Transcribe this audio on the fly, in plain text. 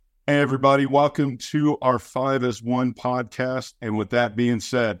Hey, everybody. Welcome to our 5 as 1 podcast. And with that being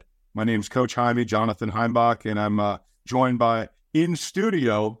said, my name is Coach Jaime, Jonathan Heimbach, and I'm joined by, in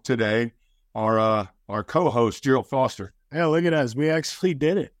studio today, our co-host, Gerald Foster. Hey, look at us. We actually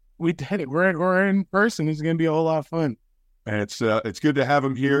did it. We did it. We're in person. It's going to be a whole lot of fun. And it's good to have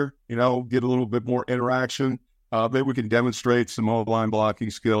him here, get a little bit more interaction. Maybe we can demonstrate some O-line blocking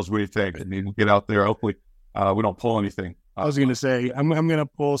skills. What do you think? I mean, get out there. Hopefully we don't pull anything. I was going to say, I'm going to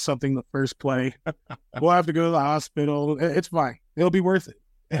pull something the first play. We'll have to go to the hospital. It's fine. It'll be worth it.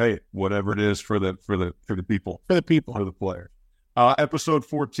 Hey, whatever it is for the people. For the people. For the players. Episode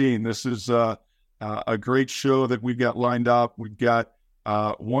 14. This is a great show that we've got lined up. We've got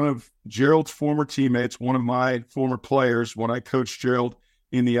one of Gerald's former teammates, one of my former players, when I coached Gerald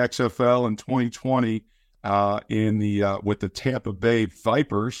in the XFL in 2020 with the Tampa Bay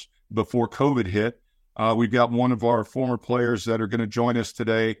Vipers before COVID hit. We've got one of our former players that are going to join us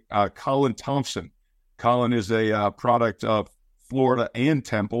today, Colin Thompson. Colin is a product of Florida and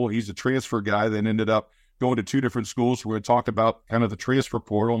Temple. He's a transfer guy that ended up going to 2 different schools. We're going to talk about kind of the transfer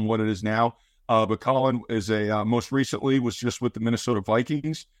portal and what it is now. But Colin is most recently was just with the Minnesota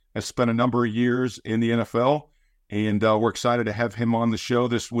Vikings, has spent a number of years in the NFL, and we're excited to have him on the show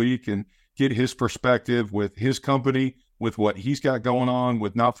this week and get his perspective with his company, with what he's got going on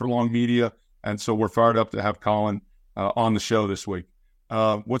with Not For Long Media. And so we're fired up to have Colin on the show this week.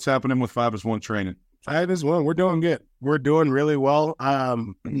 What's happening with 5 as 1 training? 5 as 1. We're doing good. We're doing really well.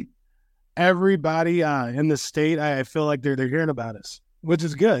 Everybody in the state, I feel like they're hearing about us, which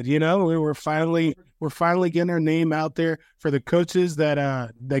is good. We're finally getting our name out there for the coaches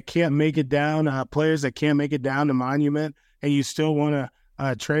that can't make it down, players that can't make it down to Monument, and you still want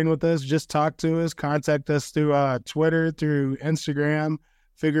to train with us. Just talk to us, contact us through Twitter, through Instagram.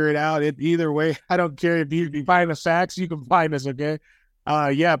 Figure it out. Either way, I don't care if you find us facts, you can find us, okay?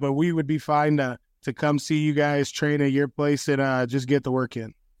 But we would be fine to come see you guys train at your place and just get the work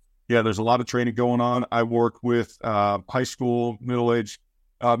in. Yeah, there's a lot of training going on. I work with high school,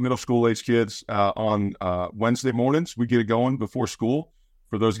 middle school age kids on Wednesday mornings. We get it going before school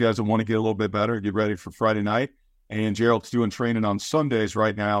for those guys that want to get a little bit better, get ready for Friday night. And Gerald's doing training on Sundays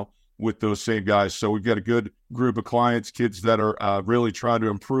right now with those same guys. So we've got a good group of clients, kids that are really trying to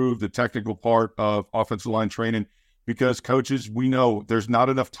improve the technical part of offensive line training, because coaches, we know there's not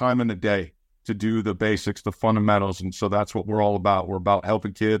enough time in the day to do the basics, the fundamentals. And so that's what we're all about. We're about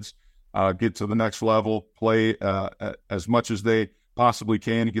helping kids get to the next level, play as much as they possibly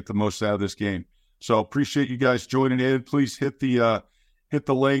can and get the most out of this game. So appreciate you guys joining in. Please hit the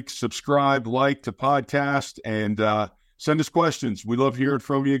link, subscribe, like the podcast, and send us questions. We love hearing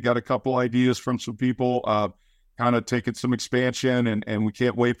from you. Got a couple ideas from some people, kind of taking some expansion, and we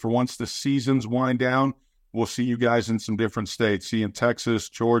can't wait for once the seasons wind down. We'll see you guys in some different states. See you in Texas,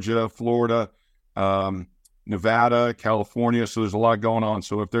 Georgia, Florida, Nevada, California. So there's a lot going on.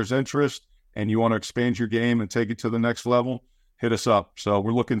 So if there's interest and you want to expand your game and take it to the next level, hit us up. So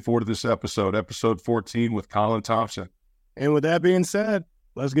we're looking forward to this episode 14 with Colin Thompson. And with that being said,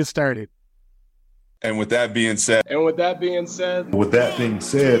 let's get started. And with that being said, I'm really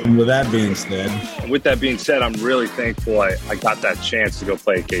thankful I got that chance to go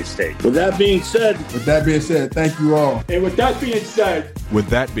play at K-State. With that being said, thank you all. And with that being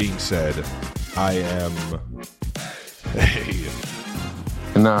said, I am.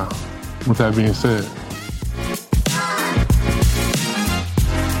 And now, with that being said,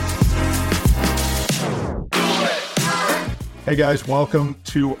 hey guys, welcome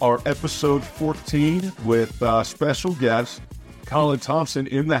to our episode 14 with special guest Colin Thompson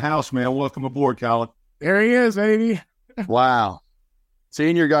in the house, man. Welcome aboard, Colin. There he is, baby. wow.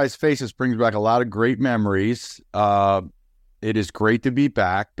 Seeing your guys' faces brings back a lot of great memories. It is great to be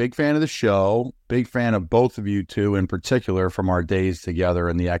back. Big fan of the show. Big fan of both of you two in particular from our days together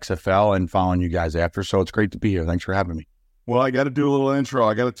in the XFL and following you guys after. So it's great to be here. Thanks for having me. Well, I got to do a little intro.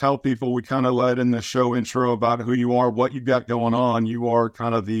 I got to tell people we kind of led in the show intro about who you are, what you got going on. You are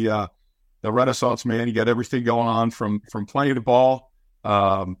kind of the Renaissance man. You got everything going on from playing the ball,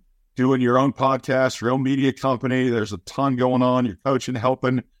 doing your own podcast, your own media company. There's a ton going on. You're coaching,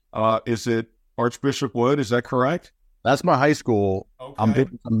 helping. Is it Archbishop Wood? Is that correct? That's my high school. Okay.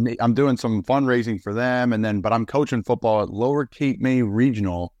 I'm doing some fundraising for them, but I'm coaching football at Lower Cape May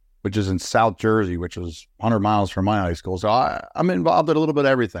Regional, which is in South Jersey, which is 100 miles from my high school. So I'm involved in a little bit of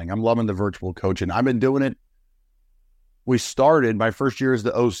everything. I'm loving the virtual coaching. I've been doing it. We started, my first year as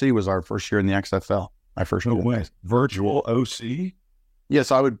the OC was our first year in the XFL. My first year. Way. Virtual OC? Yes,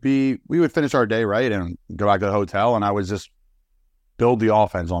 we would finish our day, right, and go back to the hotel, and I would just build the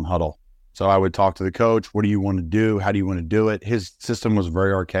offense on Huddle. So I would talk to the coach. What do you want to do? How do you want to do it? His system was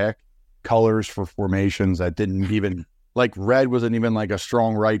very archaic. Colors for formations that didn't even, like red wasn't even like a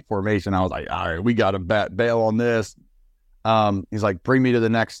strong right formation. I was like, all right, we got to bail on this. He's like, bring me to the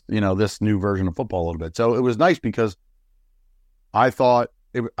next, this new version of football a little bit. So it was nice because I thought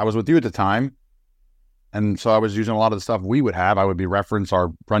I was with you at the time. And so I was using a lot of the stuff we would have. I would be reference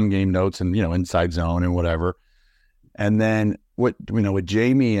our run game notes and, inside zone and whatever. And then with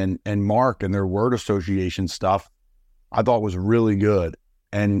Jamie and Mark and their word association stuff, I thought was really good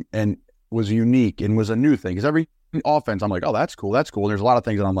and was unique and was a new thing. Because every offense, I'm like, oh, that's cool. That's cool. And there's a lot of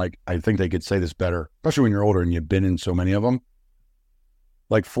things that I'm like, I think they could say this better, especially when you're older and you've been in so many of them.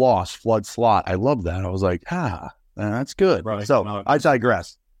 Like floss, flood, slot. I love that. I was like, that's good. Right. So I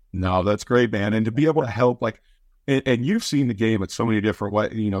digress. No, that's great, man. And to be able to help, and you've seen the game at so many different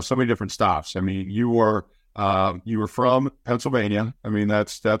ways, so many different stops. I mean, you were from Pennsylvania. I mean,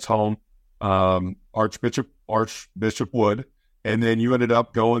 that's home. Archbishop Wood. And then you ended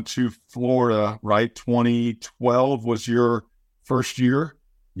up going to Florida, right? 2012 was your first year.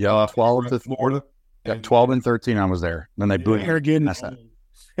 Yeah, 12 to Florida. Yeah, 12 and 13 I was there. Then they booted me. That's that.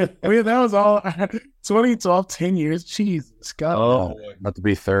 I mean, that was all 2012, 10 years. Jesus, God. Oh, about to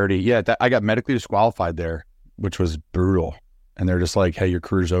be 30. Yeah, I got medically disqualified there, which was brutal. And they're just like, hey, your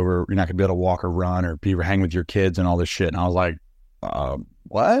career's over. You're not going to be able to walk or run or hang with your kids and all this shit. And I was like,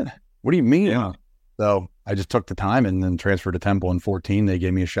 what? What do you mean? Yeah. So I just took the time and then transferred to Temple in 14. They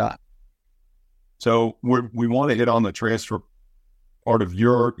gave me a shot. So we want to hit on the transfer part of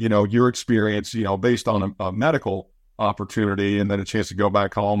your experience, based on a medical opportunity and then a chance to go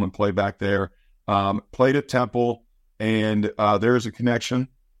back home and play back there. Played at Temple, and there's a connection,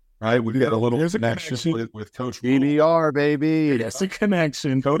 right? We've got a little connection with Coach Rule. BBR, baby. That's a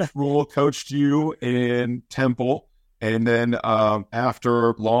connection. Coach Rule coached you in Temple, and then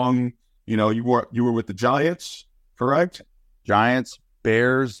after long, you were with the Giants, correct? Giants,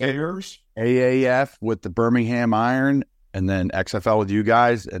 Bears, AAF with the Birmingham Iron, and then XFL with you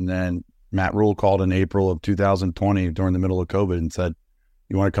guys, and then Matt Rule called in April of 2020 during the middle of COVID and said,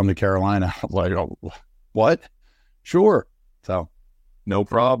 you want to come to Carolina? I was like, oh, what? Sure. So no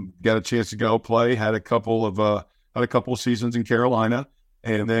problem. Got a chance to go play, had a couple of seasons in Carolina,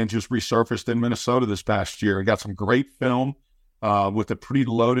 and then just resurfaced in Minnesota this past year and got some great film with a pretty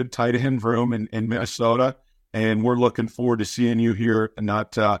loaded tight end room in Minnesota. And we're looking forward to seeing you here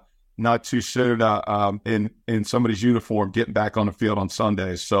not too soon in somebody's uniform, getting back on the field on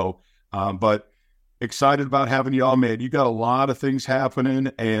Sundays. So, but excited about having you on, man. You got a lot of things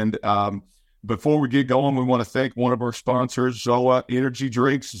happening. And before we get going, we want to thank one of our sponsors, Zoa Energy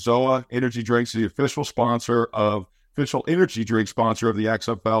Drinks. Zoa Energy Drinks is the official energy drink sponsor of the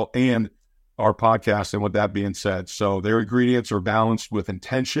XFL and our podcast. And with that being said, so their ingredients are balanced with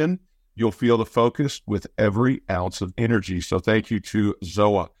intention. You'll feel the focus with every ounce of energy. So thank you to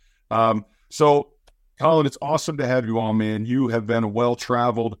Zoa. So Colin, it's awesome to have you on, man. You have been a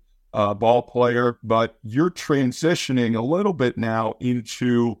well-traveled ball player, but you're transitioning a little bit now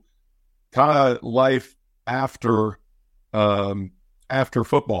into kind of life after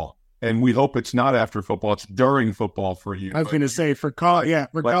football. And we hope it's not after football, it's during football for you. I was going to say, for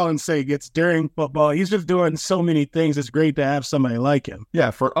Colin's sake, it's during football. He's just doing so many things. It's great to have somebody like him. Yeah,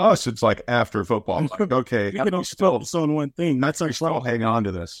 for us, it's like after football. Like, okay, you don't focus on one thing. That's our still hang on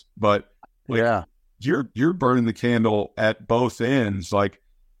to this. But yeah, you're burning the candle at both ends. Like,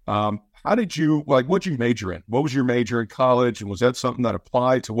 how did you, what'd you major in? What was your major in college? And was that something that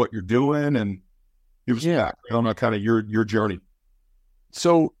applied to what you're doing? And it was, I don't know, kind of your journey.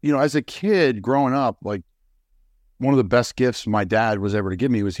 So, as a kid growing up, like one of the best gifts my dad was ever to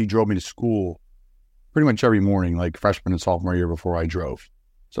give me was he drove me to school pretty much every morning, like freshman and sophomore year before I drove.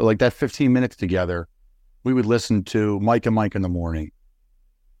 So like that 15 minutes together, we would listen to Mike and Mike in the morning.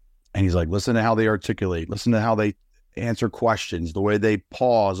 And he's like, listen to how they articulate, listen to how they answer questions, the way they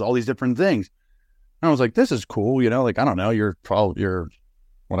pause, all these different things. And I was like, this is cool. I don't know, you're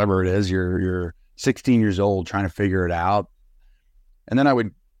whatever it is, you're 16 years old trying to figure it out. And then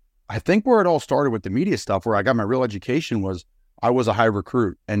I think where it all started with the media stuff, where I got my real education was I was a high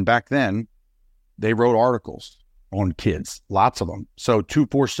recruit. And back then they wrote articles on kids, lots of them. So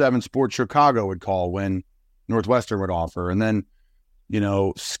 247 Sports Chicago would call when Northwestern would offer. And then,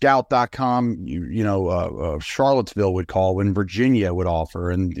 scout.com, Charlottesville would call when Virginia would offer.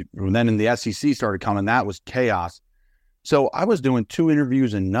 And then in the SEC started coming, that was chaos. So I was doing 2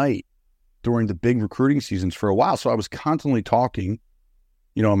 interviews a night during the big recruiting seasons for a while. So I was constantly talking,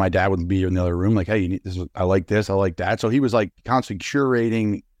 and my dad would be in the other room like, hey, I like this, I like that. So he was like constantly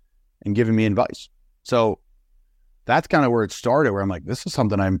curating and giving me advice. So that's kind of where it started, where I'm like, this is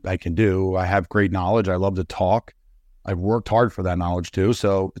something I can do. I have great knowledge. I love to talk. I've worked hard for that knowledge too.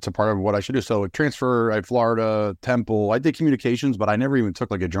 So it's a part of what I should do. So transfer at Florida, Temple, I did communications, but I never even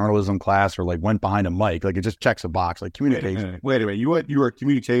took like a journalism class or like went behind a mic. Like it just checks a box, like communication. Wait a minute. You were a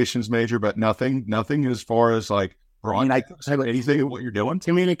communications major, but nothing as far as like, I mean, anything of what you're doing?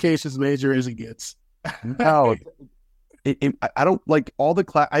 Communications major as it gets. No, I don't like all the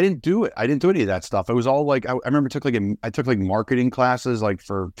class. I didn't do it. I didn't do any of that stuff. It was all like, I remember I took like marketing classes, like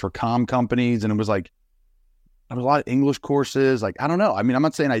for comm companies. And it was like, there was a lot of English courses. Like, I don't know. I mean, I'm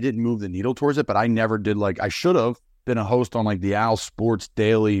not saying I didn't move the needle towards it, but I never did. Like, I should have been a host on like the Al Sports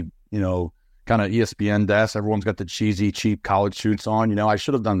Daily, kind of ESPN desk. Everyone's got the cheesy, cheap college shoots on. I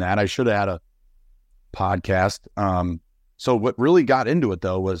should have done that. I should have had a podcast. So what really got into it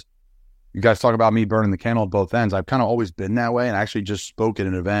though was, you guys talk about me burning the candle at both ends. I've kind of always been that way. And I actually just spoke at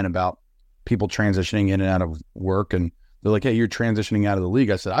an event about people transitioning in and out of work. And they're like, hey, you're transitioning out of the league.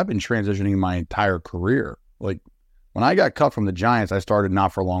 I said, I've been transitioning my entire career. Like when I got cut from the Giants, I started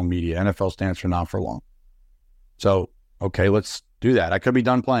Not For Long Media. NFL stands for Not For Long. So, okay, let's do that. I could be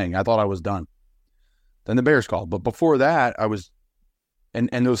done playing. I thought I was done. Then the Bears called. But before that, I was, and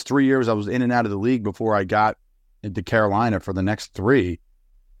those 3 years I was in and out of the league before I got into Carolina for the next 3,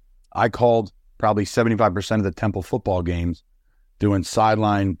 I called probably 75% of the Temple football games, doing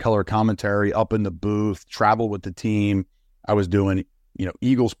sideline color commentary, up in the booth, travel with the team. I was doing,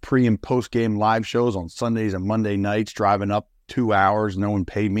 Eagles pre and post game live shows on Sundays and Monday nights, driving up 2 hours. No one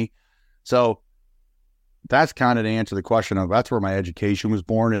paid me. So that's kind of to answer the question of, that's where my education was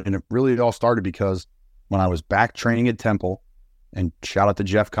born. And it really all started because when I was back training at Temple, and shout out to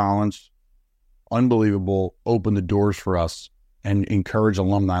Jeff Collins, unbelievable, opened the doors for us and encourage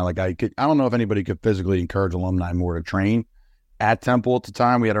alumni. Like I don't know if anybody could physically encourage alumni more to train. At Temple at the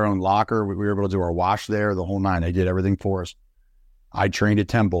time, we had our own locker. We were able to do our wash there, the whole nine. They did everything for us. I trained at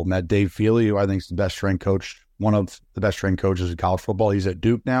Temple, met Dave Feely, who I think is the best strength coach, one of the best strength coaches in college football. He's at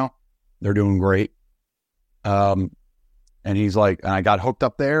Duke now. They're doing great. And he's like, and I got hooked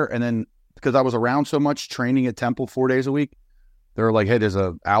up there. And then because I was around so much training at Temple 4 days a week, they were like, hey, there's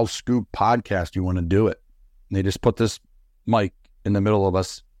a Al Scoop podcast. You want to do it? And they just put this mic in the middle of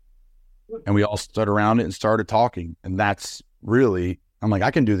us, and we all stood around it and started talking. And that's really, I'm like,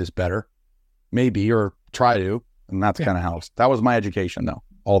 I can do this better, maybe, or try to. And that's kind of how, that was my education though,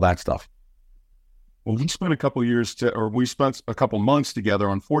 all that stuff. Well, we spent a couple months together,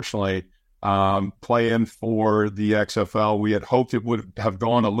 unfortunately, playing for the XFL. We had hoped it would have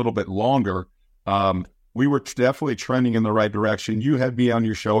gone a little bit longer. We were definitely trending in the right direction. You had me on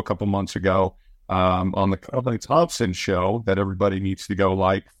your show a couple months ago, on the Colin Thompson show that everybody needs to go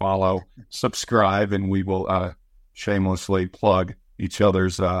like, follow, subscribe, and we will shamelessly plug each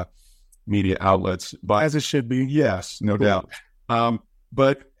other's media outlets. But as it should be. Yes, no doubt.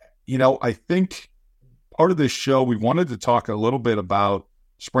 But, I think part of this show, we wanted to talk a little bit about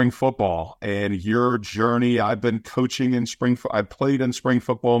spring football and your journey. I've been coaching in I played in spring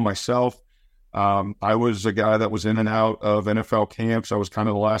football myself. I was a guy that was in and out of NFL camps. I was kind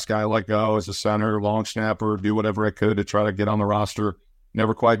of the last guy I let go as a center, long snapper, do whatever I could to try to get on the roster.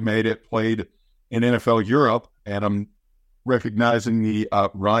 Never quite made it. Played in NFL Europe, and I'm recognizing the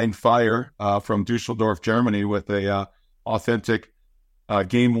Rhein Fire from Dusseldorf, Germany, with a authentic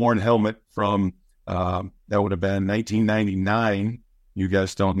game-worn helmet from that would have been 1999. You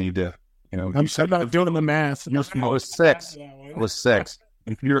guys don't need to, I'm not doing the math. I was 6. I was 6.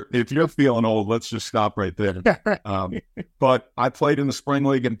 If you're feeling old, let's just stop right there. But I played in the spring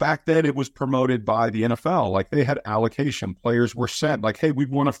league, and back then it was promoted by the NFL. Like they had allocation. Players were sent. Like, hey, we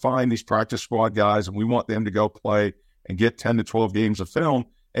want to find these practice squad guys, and we want them to go play and get 10 to 12 games of film.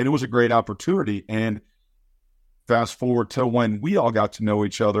 And it was a great opportunity. And fast forward to when we all got to know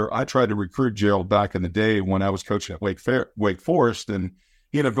each other, I tried to recruit Gerald back in the day when I was coaching at Wake Forest, and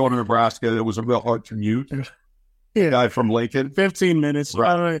he ended up going to Nebraska. It was a real hard commute. Guy from Lincoln. 15 minutes.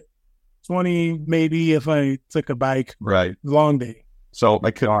 Right. 20 maybe if I took a bike. Right. Long day. So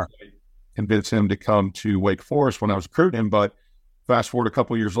I couldn't convince him to come to Wake Forest when I was recruiting him. But fast forward a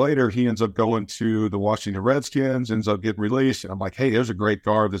couple of years later, he ends up going to the Washington Redskins, ends up getting released. And I'm like, hey, there's a great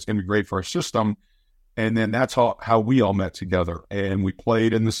guard that's going to be great for our system. And then that's how we all met together. And we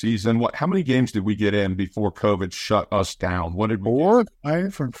played in the season. How many games did we get in before COVID shut us down? What did we 4? I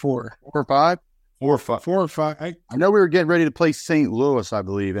for 4. 4 or 5? 4 or 5. 4 or 5. I know we were getting ready to play St. Louis, I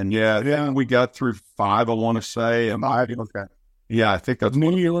believe. And yeah, we got through 5, I want to say. And 5, okay. Yeah, I think that's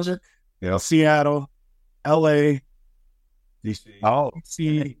New York, was it? Yeah. Seattle, L.A., DC. Oh,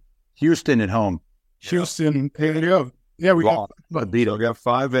 see, Houston at home. Houston. There you go. Yeah, we beat So them. we got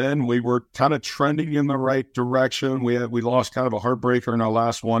 5 in. We were kind of trending in the right direction. We lost kind of a heartbreaker in our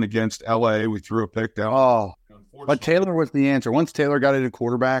last one against LA. We threw a pick down. Oh, but Taylor was the answer. Once Taylor got into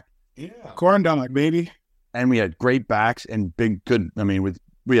quarterback, corn dog, baby. and we had great backs and good. I mean,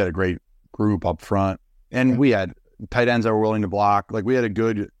 we had a great group up front, and we had tight ends that were willing to block. Like we had a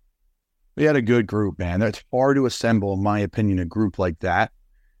good group, man. It's hard to assemble, in my opinion, a group like that.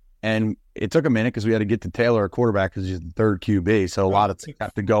 And it took a minute because we had to get to Taylor, a quarterback, because he's the third QB. So a lot of things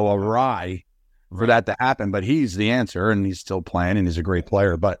have to go awry for that to happen. But he's the answer, and he's still playing, and he's a great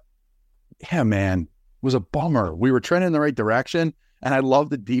player. But yeah, man, it was a bummer. We were trending in the right direction, and I love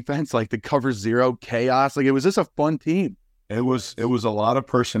the defense, like the cover zero chaos. Like it was just a fun team. It was a lot of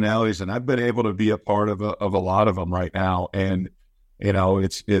personalities, and I've been able to be a part of a lot of them right now. And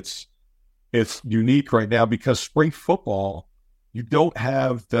it's unique right now because spring football, you don't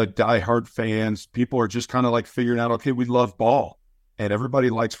have the diehard fans. People are just kind of like figuring out, okay, we love ball, and everybody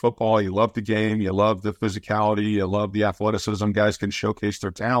likes football. You love the game, you love the physicality, you love the athleticism. Guys can showcase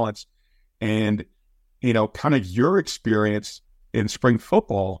their talents, and kind of your experience in spring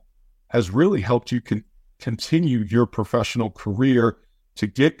football has really helped you continue your professional career, to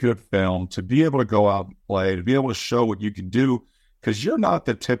get good film, to be able to go out and play, to be able to show what you can do, because you're not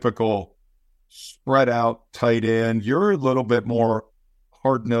the typical spread out tight end. You're a little bit more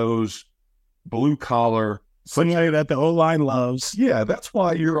hard nosed, blue collar, Somebody that the O-line loves. Yeah, that's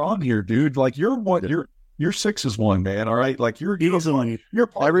why you're on here, dude. Like you're 6'1", man. All right, like you're Easily.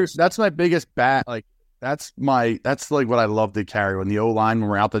 That's my biggest bat. Like that's like what I love to carry when the O-line, when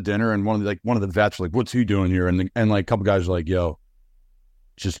we're out to dinner, and one of the vets are like, "What's he doing here?" And like a couple guys are like, "Yo,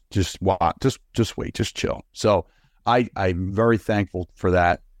 just watch, just wait, just chill." So I'm very thankful for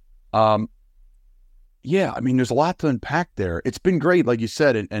that. Yeah, I mean, there's a lot to unpack there. It's been great, like you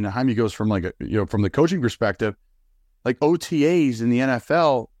said, and Jaime goes from from the coaching perspective, like OTAs in the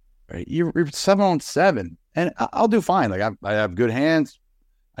NFL, right? You're 7-on-7, and I'll do fine. Like I have good hands,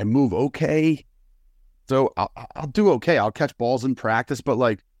 I move okay, so I'll do okay. I'll catch balls in practice, but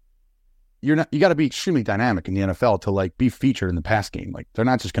like you got to be extremely dynamic in the NFL to like be featured in the pass game. Like they're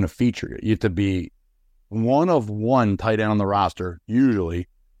not just going to feature you. You have to be one of one tight end on the roster usually.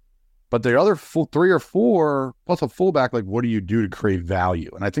 But the other 3 or 4 plus a fullback, like what do you do to create value?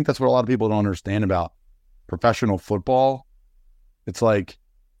 And I think that's what a lot of people don't understand about professional football. It's like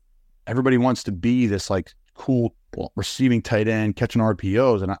everybody wants to be this like cool receiving tight end, catching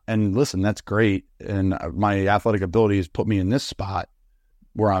RPOs. And listen, that's great. And my athletic ability has put me in this spot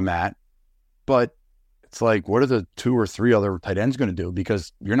where I'm at. But it's like, what are the 2 or 3 other tight ends going to do?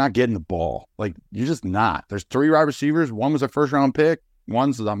 Because you're not getting the ball. Like you're just not. There's 3 wide receivers. One was a first round pick.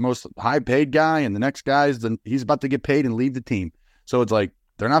 One's the most high-paid guy, and the next guy he's about to get paid and lead the team. So it's like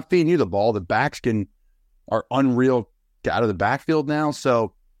they're not feeding you the ball. The backs are unreal out of the backfield now.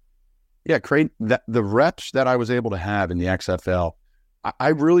 So yeah, create the reps that I was able to have in the XFL. I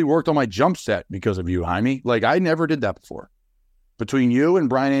really worked on my jump set because of you, Jaime. Like I never did that before. Between you and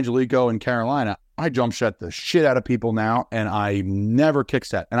Brian Angelico in Carolina, I jump set the shit out of people now, and I never kick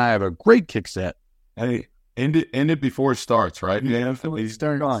set, and I have a great kick set. Hey. End it before it starts, right? Yeah, it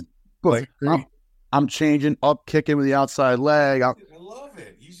starts. Like, I'm changing up, kicking with the outside leg. I love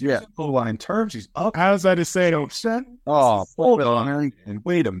it. He's using O-line terms. He's up. How's that to say? Hold on, and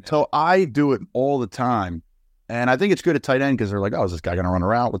wait a minute. So I do it all the time, and I think it's good at tight end because they're like, "Oh, is this guy going to run a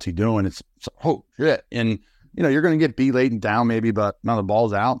route? What's he doing?" It's oh shit, and you're going to get beat late and down maybe, but now the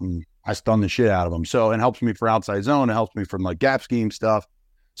ball's out, and I stun the shit out of them. So it helps me for outside zone. It helps me from like gap scheme stuff.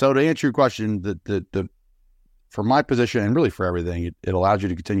 So to answer your question, the for my position and really for everything, it allows you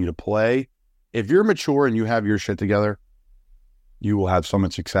to continue to play. If you're mature and you have your shit together, you will have so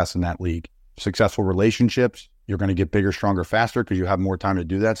much success in that league. Successful relationships, you're going to get bigger, stronger, faster because you have more time to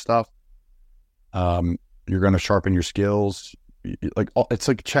do that stuff. You're going to sharpen your skills. It's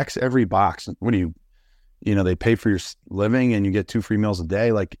like checks every box. What do they pay for your living and you get 2 free meals a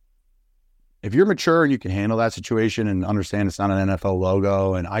day. Like if you're mature and you can handle that situation and understand it's not an NFL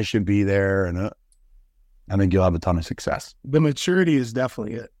logo and I should be there, and I think you'll have a ton of success. The maturity is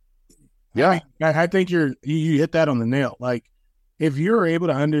definitely it. Yeah. I think you hit that on the nail. Like if you're able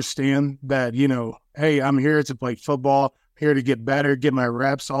to understand that, hey, I'm here to play football, here to get better, get my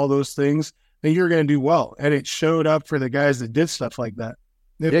reps, all those things, then you're going to do well. And it showed up for the guys that did stuff like that.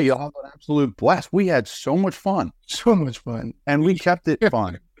 Yeah, you'll have an absolute blast. We had so much fun. So much fun. And we kept it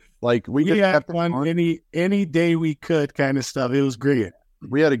fun. Like we had fun any day we could kind of stuff. It was great.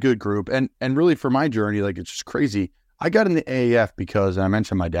 We had a good group. And really for my journey, like it's just crazy. I got in the AAF because I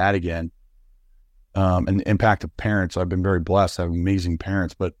mentioned my dad again, and the impact of parents. I've been very blessed. I have amazing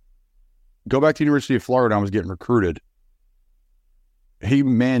parents. But go back to the University of Florida, I was getting recruited. he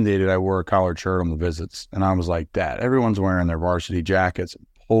mandated I wore a collared shirt on the visits. And I was like, Dad, everyone's wearing their varsity jackets and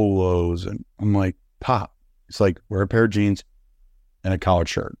polos. And I'm like, Pop, it's like, wear a pair of jeans and a collared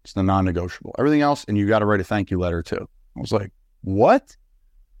shirt. It's the non-negotiable. Everything else, and you got to write a thank you letter too. I was like, what?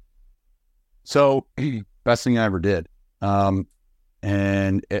 So best thing I ever did.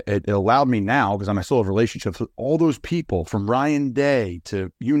 And it allowed me now, because I still have relationships with all those people, from Ryan Day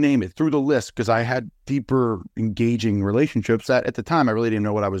to you name it, through the list, because I had deeper, engaging relationships that at the time I really didn't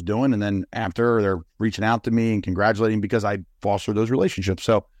know what I was doing. And then after, they're reaching out to me and congratulating because I fostered those relationships.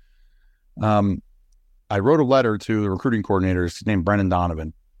 So I wrote a letter to the recruiting coordinator. His name Brendan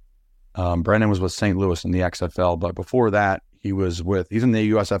Donovan. Brendan was with St. Louis in the XFL, but before that, he's in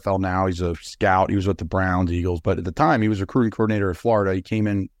the USFL now. He's a scout. He was with the Browns, Eagles. But at the time, he was recruiting coordinator at Florida. He came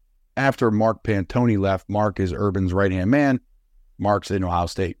in after Mark Pantoni left. Mark is Urban's right-hand man. Mark's in Ohio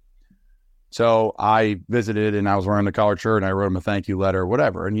State. So I visited, and I was wearing the collared shirt, and I wrote him a thank you letter,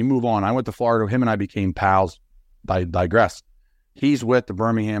 whatever. And you move on. I went to Florida. Him and I became pals. I digress. He's with the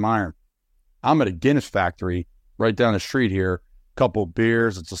Birmingham Iron. I'm at a Guinness factory right down the street here. Couple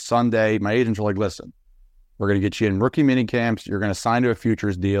beers. It's a Sunday. My agents are like, listen, we're going to get you in rookie mini camps. You're going to sign to a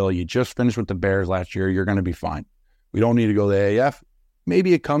futures deal. You just finished with the Bears last year. You're going to be fine. We don't need to go to the AAF.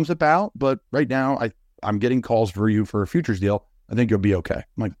 Maybe it comes about, but right now I'm getting calls for you for a futures deal. I think you'll be okay.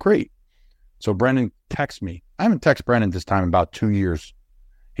 I'm like, great. So Brendan texts me. I haven't texted Brendan this time in about 2 years.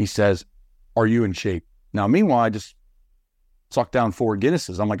 He says, are you in shape? Now, meanwhile, I just sucked down 4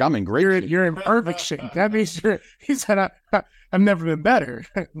 Guinnesses. I'm like, I'm in great shape. You're in perfect shape. That means he said, I've never been better.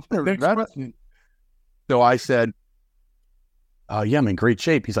 So I said, yeah, I'm in great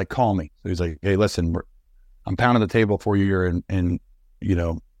shape. He's like, call me. So he's like, hey, listen, I'm pounding the table for you. You're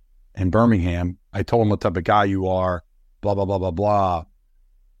in Birmingham. I told him what type of guy you are, blah, blah, blah, blah, blah.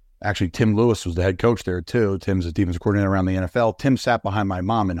 Actually, Tim Lewis was the head coach there too. Tim's a defensive coordinator around the NFL. Tim sat behind my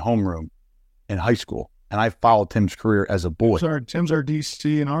mom in homeroom in high school. And I followed Tim's career as a boy. Tim's our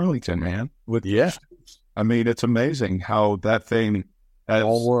DC in Arlington, man. Yeah. I mean, it's amazing how that thing has,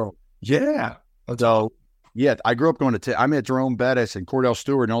 all world. Yeah. So, yeah, I grew up going to Tim. I met Jerome Bettis and Cordell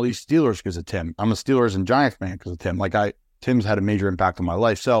Stewart and all these Steelers because of Tim. I'm a Steelers and Giants fan because of Tim. Tim's had a major impact on my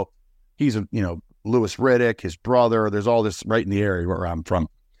life. So he's Lewis Riddick, his brother. There's all this right in the area where I'm from.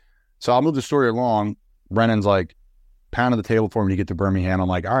 So I'll move the story along. Brennan's like pounding the table for me to get to Birmingham. I'm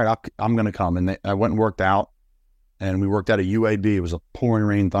like, all right, I'm going to come. And I went and worked out. And we worked out at UAB. It was a pouring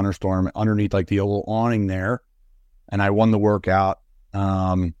rain thunderstorm underneath like the old awning there. And I won the workout.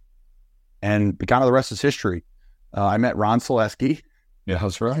 And kind of the rest is history. I met Ron Selesky. Yeah,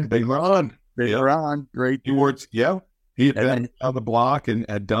 that's right. Big Ron. Ron. Great. He worked, yeah. He had been on the block and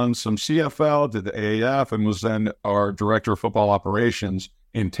had done some CFL, did the AAF, and was then our director of football operations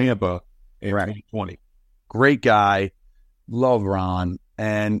in Tampa in 2020. Great guy. Love Ron.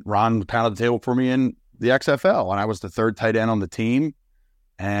 And Ron pounded the table for me in the XFL. And I was the 3rd tight end on the team.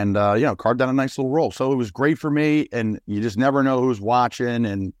 And, carved out a nice little role. So it was great for me. And you just never know who's watching.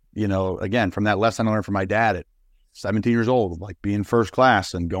 And, again, from that lesson I learned from my dad at 17 years old, like being first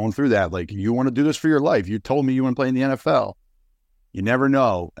class and going through that, like, you want to do this for your life. You told me you want to play in the NFL. You never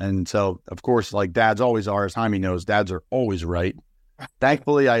know. And so, of course, like dads always are, as Jaime knows, dads are always right.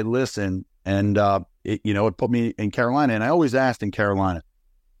 Thankfully, I listened, and it put me in Carolina. And I always asked in Carolina,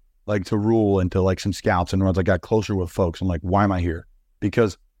 like, to rule into like some scouts. And once I got closer with folks, I'm like, why am I here?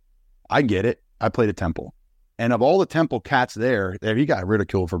 Because I get it. I played at Temple. And of all the Temple cats there, he got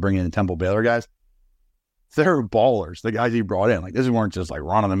ridiculed for bringing in Temple Baylor guys. They're ballers, the guys he brought in. Like, these weren't just like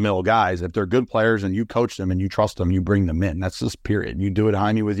run-of-the-mill guys. If they're good players and you coach them and you trust them, you bring them in. That's just period. You do it,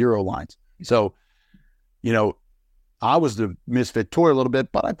 Jaime, with Euro lines. So, I was the misfit toy a little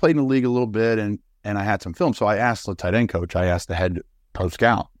bit, but I played in the league a little bit and I had some film. So I asked the tight end coach, I asked the head coach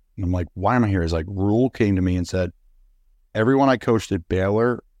scout, and I'm like, why am I here? He's like, Rule came to me and said, everyone I coached at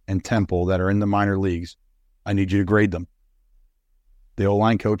Baylor and Temple that are in the minor leagues, I need you to grade them. The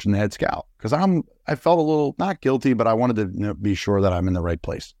O-line coach and the head scout. Because I felt a little, not guilty, but I wanted to be sure that I'm in the right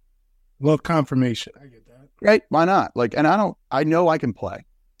place. Well, confirmation. I get that. Right? Why not? I know I can play.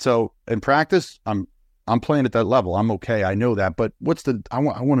 So in practice, I'm playing at that level. I'm okay. I know that. But I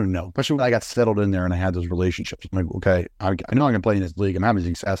want to know, especially when I got settled in there and I had those relationships. I'm like, okay, I know I can play in this league. I'm having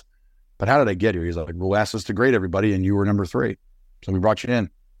success. But how did I get here? He's like, Rule asked us to grade everybody and you were number 3. So we brought you in.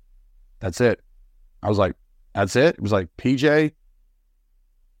 That's it. I was like, that's it? It was like PJ.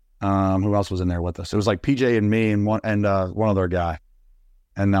 Who else was in there with us? It was like PJ and me and one other guy.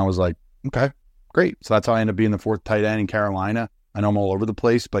 And I was like, okay, great. So that's how I ended up being the 4th tight end in Carolina. I know I'm all over the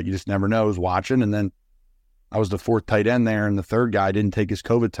place, but you just never know who's watching. And then I was the 4th tight end there, and the 3rd guy didn't take his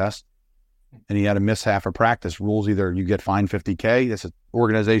COVID test. and he had to miss half a practice. Rules either you get fined $50K. That's an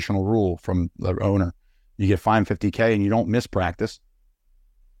organizational rule from the owner. You get fined $50K and you don't miss practice,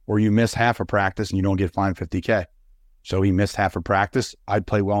 or you miss half a practice and you don't get fined $50K. So he missed half a practice. I'd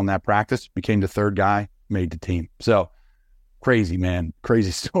play well in that practice, became the third guy, made the team. So crazy, man.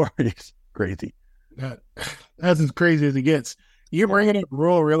 Crazy stories. Crazy. That's as crazy as it gets. You bringing up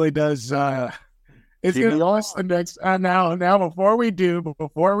rule really does. It's going to last the next. Now, before we do,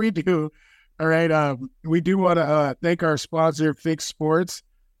 all right. We do want to thank our sponsor, Fix Sports.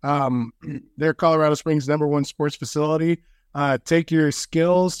 They're Colorado Springs' #1 sports facility. Take your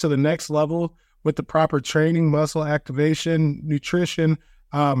skills to the next level with the proper training, muscle activation, nutrition,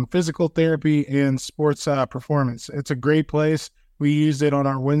 physical therapy, and sports performance. It's a great place. We use it on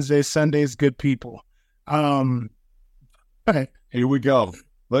our Wednesdays, Sundays. Good people. Okay. Here we go.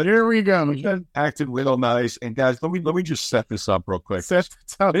 Here we go. Acted real nice. And guys, let me just set this up real quick.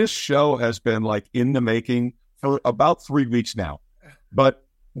 This show has been like in the making for about 3 weeks now, but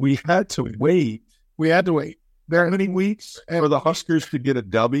we had to wait. There are many weeks for the Huskers to get a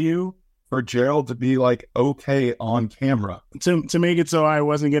W, for Gerald to be like okay on camera, to make it so I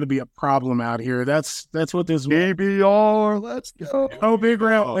wasn't going to be a problem out here. That's what this KBR. Let's go. Go Big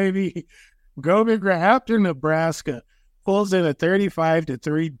Red, baby. Go Big Red. After Nebraska pulls in a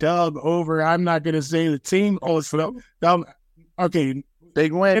 35-3 dub over. I'm not going to say the team. Okay,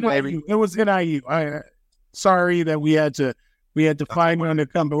 big win, NIU, baby. It was NIU. Sorry that we had to find one to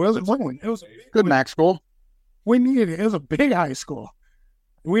come, but it was a win. It was a good MAC school. We needed it. It was a big high school.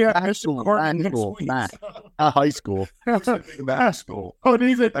 We had high school. High school. Mac school. Oh,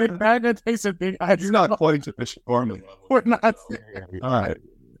 these are big bag. That takes a big high school. You're not playing to Bishop Gorman. We're not. All right.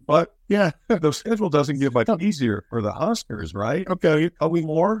 But yeah, the schedule doesn't get much easier for the Huskers, right? Okay. Are we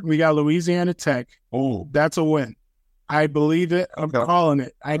more? We got Louisiana Tech. Oh, that's a win. I believe it. I'm calling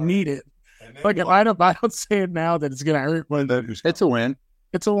it. I need it. Like if I don't say it now, that it's gonna hurt. It's a win.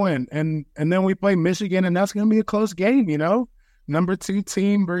 It's a win. And then we play Michigan, and that's gonna be a close game. You know, #2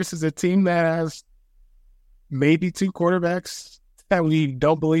 team versus a team that has maybe 2 quarterbacks that we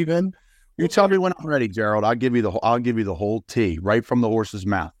don't believe in. You tell me when I'm ready, Gerald. I'll give you the whole tea right from the horse's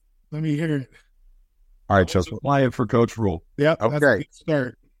mouth. Let me hear it. All right, so playing for Coach Rule. Yeah. Okay.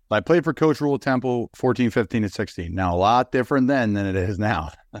 Start. I played for Coach Rule at Temple 14, 15, and 16. Now, a lot different then than it is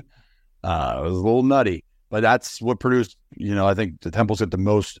now. It was a little nutty, but that's what produced, I think the Temple's got the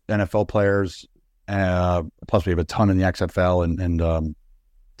most NFL players. Plus, we have a ton in the XFL and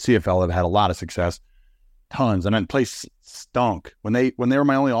CFL have had a lot of success. Tons. And then place stunk. When they were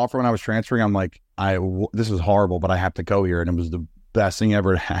my only offer when I was transferring, I'm like, this is horrible, but I have to go here. And it was the best thing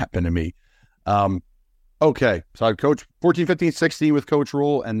ever to happen to me. Okay, so I coached 14, 15, 16 with Coach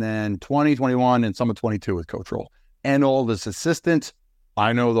Rule, and then 20, 21, and some of 22 with Coach Rule. And all this assistants,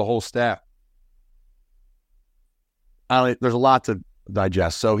 I know the whole staff. There's a lot to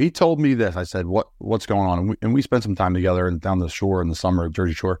digest. So he told me this. I said, what's going on? And we spent some time together and down the shore in the summer,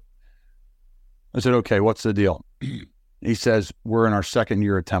 Jersey Shore. I said, okay, what's the deal? He says, we're in our second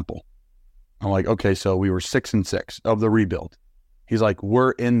year at Temple. I'm like, okay, so we were 6-6 of the rebuild. He's like,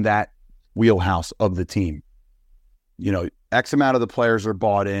 we're in that wheelhouse of the team. X amount of the players are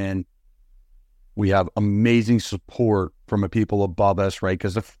bought in. We have amazing support from the people above us, right?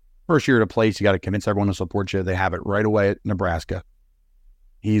 Because the first year at a place, you got to convince everyone to support you. They have it right away at Nebraska.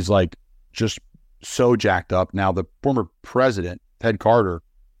 He's like just so jacked up. Now, the former president, Ted Carter,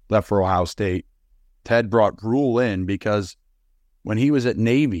 left for Ohio State. Ted brought Rule in because when he was at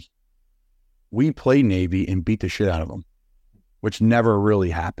Navy, we played Navy and beat the shit out of them, which never really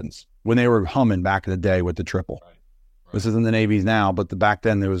happens. When they were humming back in the day with the triple. Right. This isn't the Navy's now, but back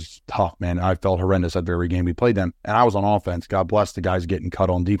then it was tough, man. I felt horrendous at every game we played them. And I was on offense. God bless the guys getting cut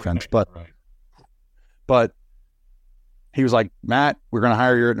on defense. But he was like, Matt, we're going to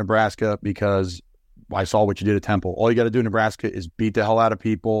hire you at Nebraska because I saw what you did at Temple. All you got to do in Nebraska is beat the hell out of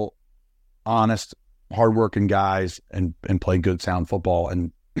people, honest, hardworking guys, and play good, sound football.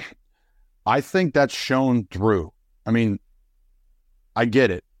 And I think that's shown through. I mean, I get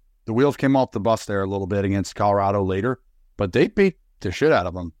it. The wheels came off the bus there a little bit against Colorado later, but they beat the shit out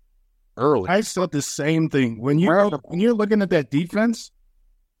of them early. I said the same thing. When you're looking at that defense,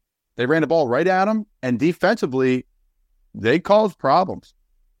 they ran the ball right at them, and defensively, they caused problems.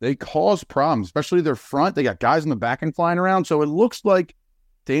 Especially their front. They got guys in the back and flying around, so it looks like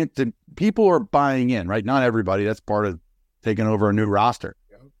the people are buying in, right? Not everybody. That's part of taking over a new roster.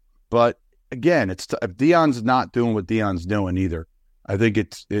 But again, if Deion's not doing what Deion's doing either, I think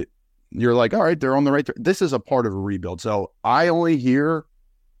you're like, all right, they're on the right. This is a part of a rebuild. So I only hear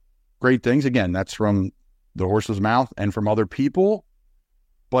great things. Again, that's from the horse's mouth and from other people,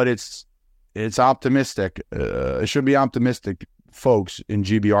 but it's it's optimistic. It should be optimistic, folks, in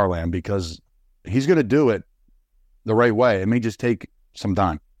GBR land, because he's going to do it the right way. It may just take some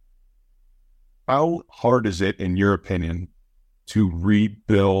time. How hard is it, in your opinion, to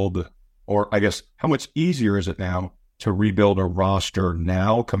rebuild, or I guess how much easier is it now to rebuild a roster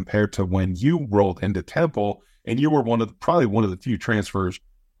now compared to when you rolled into Temple and you were probably one of the few transfers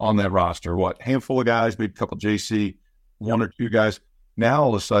on that roster? What, handful of guys, maybe a couple JC, one or two guys. Now all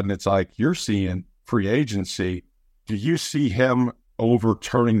of a sudden it's like you're seeing free agency. Do you see him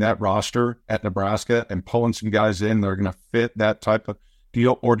overturning that roster at Nebraska and pulling some guys in that are going to fit that type of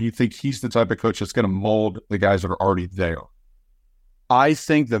deal? Or do you think he's the type of coach that's going to mold the guys that are already there? I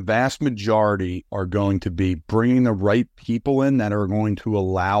think the vast majority are going to be bringing the right people in that are going to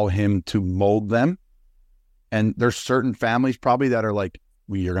allow him to mold them. And there's certain families probably that are like,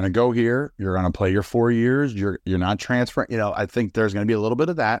 well, you're going to go here, you're going to play your 4 years, you're not transferring. I think there's going to be a little bit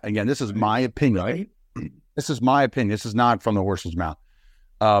of that. Again, this is my opinion. Right? This is my opinion. This is not from the horse's mouth.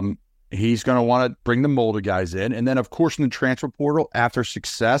 He's going to want to bring the molded guys in. And then, of course, in the transfer portal, after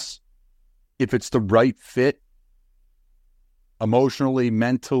success, if it's the right fit, emotionally,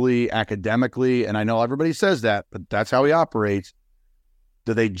 mentally, academically, and I know everybody says that, but that's how he operates.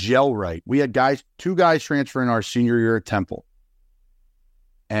 Do they gel right? We had two guys transferring our senior year at Temple.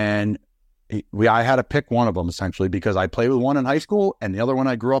 And I had to pick one of them, essentially, because I played with one in high school and the other one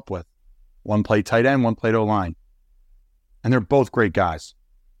I grew up with. One played tight end, one played O-line. And they're both great guys.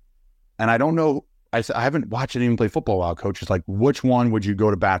 And I don't know, I haven't watched anyone play football while, Coach. It's like, which one would you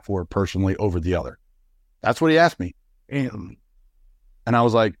go to bat for personally over the other? That's what he asked me. And I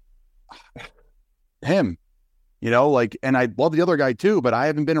was like, him, and I love the other guy too, but I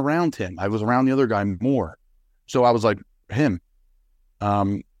haven't been around him. I was around the other guy more. So I was like, him.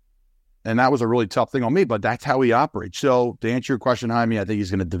 And that was a really tough thing on me, but that's how he operates. So to answer your question, Jaime, I think he's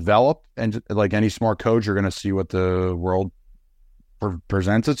going to develop, and like any smart coach, you're going to see what the world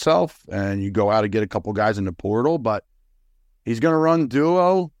presents itself, and you go out and get a couple guys in the portal, but he's going to run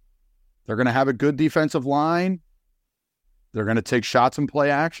duo. They're going to have a good defensive line. They're going to take shots and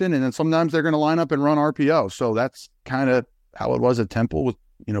play action, and then sometimes they're going to line up and run RPO. So that's kind of how it was at Temple with,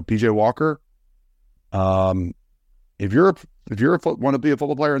 PJ Walker. If you want to be a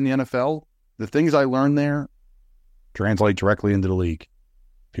football player in the NFL, the things I learned there translate directly into the league,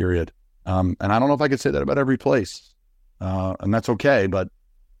 period. And I don't know if I could say that about every place, and that's okay, but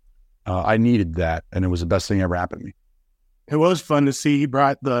I needed that, and it was the best thing ever happened to me. It was fun to see he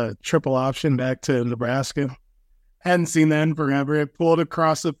brought the triple option back to Nebraska. Hadn't seen that in forever. It pulled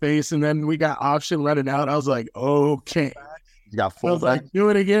across the face, and then we got option running out. I was like, okay. You got full. I was like, do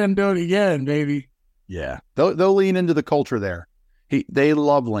it again, baby. Yeah, they'll lean into the culture there. They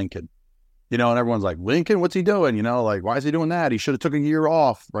love Lincoln, and everyone's like, Lincoln, what's he doing? Like, why is he doing that? He should have took a year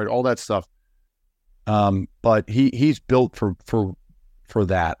off, right? All that stuff. But he's built for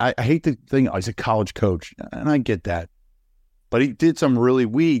that. I hate the thing. He's a college coach, and I get that. But we did some really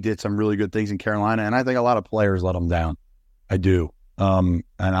good things in Carolina, and I think a lot of players let him down. I do. And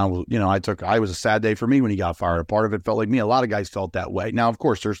I was a sad day for me when he got fired. A part of it felt like me. A lot of guys felt that way. Now, of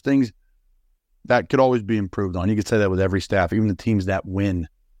course, there's things that could always be improved on. You could say that with every staff, even the teams that win.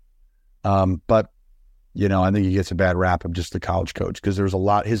 But I think he gets a bad rap of just the college coach, because there was a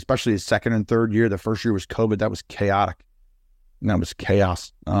lot, especially his second and third year. The first year was COVID. That was chaotic. And that was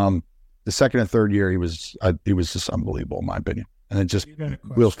chaos. The second and third year, he was just unbelievable, in my opinion. And it just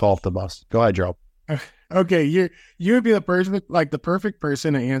wheels fall off the bus. Go ahead, Joe. Okay, you would be the perfect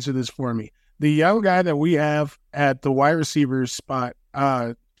person to answer this for me. The young guy that we have at the wide receiver spot,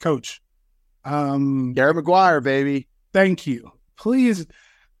 Coach. Garrett McGuire, baby. Thank you. Please.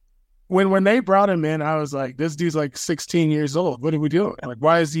 When they brought him in, I was like, this dude's like 16 years old. What are we doing? Like,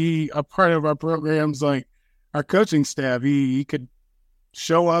 why is he a part of our programs, like our coaching staff? He could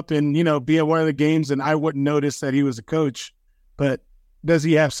show up and, be at one of the games and I wouldn't notice that he was a coach. But does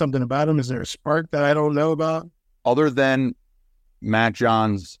he have something about him? Is there a spark that I don't know about? Other than Matt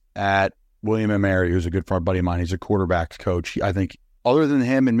Johns at William & Mary, who's a good buddy of mine, he's a quarterback's coach. I think other than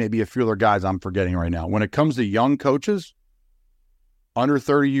him and maybe a few other guys I'm forgetting right now, when it comes to young coaches, under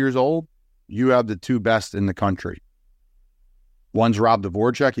 30 years old, you have the two best in the country. One's Rob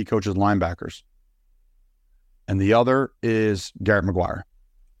Dvorak, he coaches linebackers. And the other is Garrett McGuire.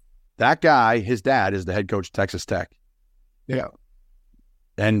 That guy, his dad, is the head coach of Texas Tech. Yeah.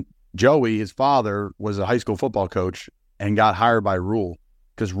 And Joey, his father, was a high school football coach and got hired by Rule,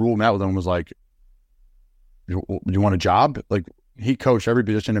 because Rule met with him and was like, you want a job? Like, he coached every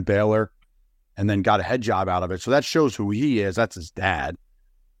position at Baylor and then got a head job out of it. So that shows who he is. That's his dad.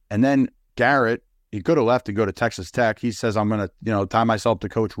 And then Garrett, he could have left to go to Texas Tech. He says, I'm going to, tie myself to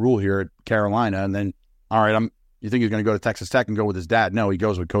Coach Rule here at Carolina, and then, all right, you think he's going to go to Texas Tech and go with his dad? No, he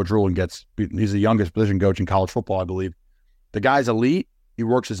goes with Coach Rule and he's the youngest position coach in college football, I believe. The guy's elite. He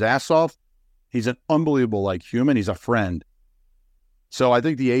works his ass off. He's an unbelievable, human. He's a friend. So I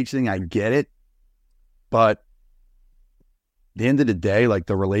think the age thing, I get it. But at the end of the day,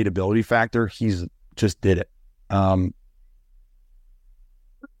 the relatability factor, he's just did it. I'm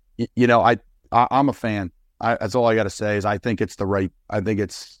a fan. That's all I got to say is I think it's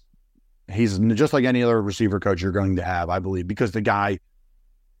he's just like any other receiver coach you're going to have, I believe, because the guy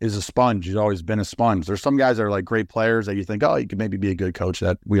is a sponge. He's always been a sponge. There's some guys that are great players that you think, oh, he could maybe be a good coach,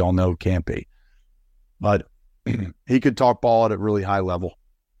 that we all know can't be. But he could talk ball at a really high level.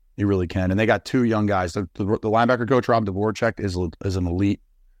 He really can. And they got two young guys. The linebacker coach, Rob Dvorak, is an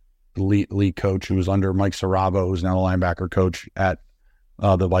elite coach who was under Mike Sarabo, who's now the linebacker coach at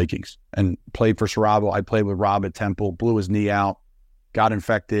the Vikings and played for Sarabo. I played with Rob at Temple, blew his knee out, got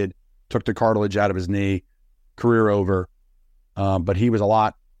infected, took the cartilage out of his knee, career over. But he was a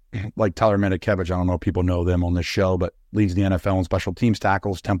lot like Tyler Medikevich. I don't know if people know them on this show, but leads the NFL in special teams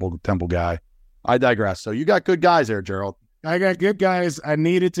tackles, Temple guy. I digress. So you got good guys there, Gerald. I got good guys. I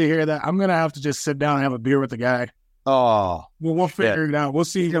needed to hear that. I'm going to have to just sit down and have a beer with the guy. Oh. We'll figure it out. We'll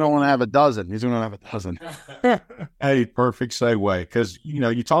see. He's going to want to have a dozen. Hey, perfect segue. Because,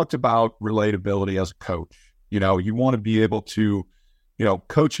 you talked about relatability as a coach. You want to be able to,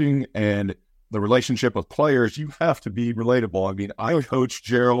 coaching and the relationship with players, you have to be relatable. I mean, I coach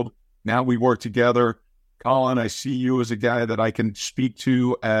Gerald. Now we work together. Colin, I see you as a guy that I can speak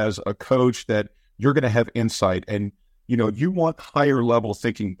to as a coach, that you're going to have insight. And, you want higher level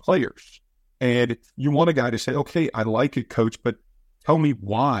thinking players. And you want a guy to say, okay, I like it, coach, but tell me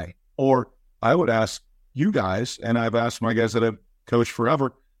why. Or I would ask you guys, and I've asked my guys that have coached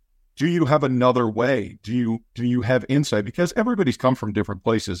forever, do you have another way? Do you have insight? Because everybody's come from different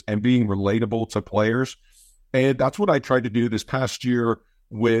places, and being relatable to players. And that's what I tried to do this past year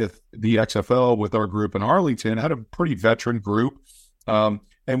with the XFL, with our group in Arlington. I had a pretty veteran group.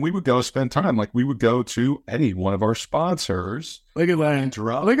 And we would go spend time. We would go to any one of our sponsors. Look at that.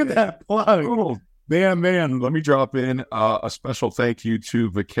 Look at that plug. Oh, man. Let me drop in a special thank you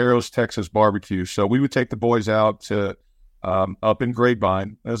to Vaqueros Texas Barbecue. So we would take the boys out to up in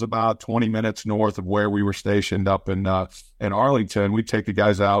Grapevine. It was about 20 minutes north of where we were stationed up in Arlington. We'd take the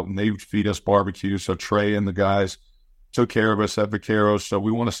guys out, and they would feed us barbecue. So Trey and the guys took care of us at Vaqueros. So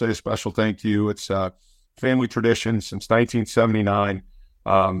we want to say a special thank you. It's a family tradition since 1979.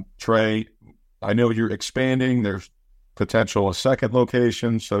 Trey, I know you're expanding. There's potential a second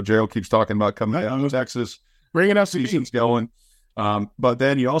location. So Gerald keeps talking about coming down to Texas. Bringing us season's going. But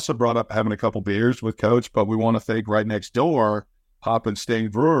then you also brought up having a couple beers with Coach, but we want to thank right next door, Hop and Sting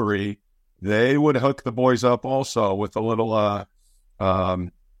Brewery. They would hook the boys up also with a little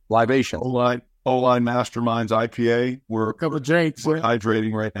libation. O-line Masterminds IPA. We're a couple of drinks. We're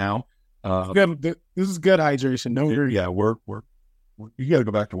hydrating right now. This is good hydration. No worries. Yeah, we're you got to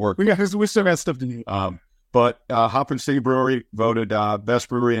go back to work. We still got stuff to do. But Hop and Sting Brewery voted best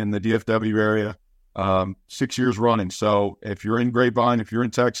brewery in the DFW area 6 years running. So if you're in Grapevine, if you're in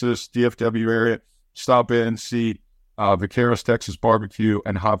Texas, DFW area, stop in, see Vaqueros Texas Barbecue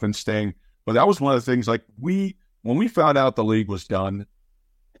and Hop and Sting. But that was one of the things, when we found out the league was done,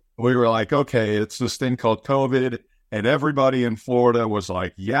 we were like, okay, it's this thing called COVID. And everybody in Florida was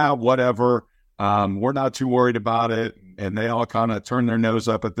like, yeah, whatever. We're not too worried about it. And they all kind of turned their nose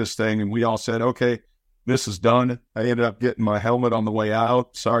up at this thing. And we all said, okay, this is done. I ended up getting my helmet on the way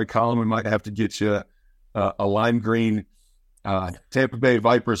out. Sorry, Colin, we might have to get you a lime green Tampa Bay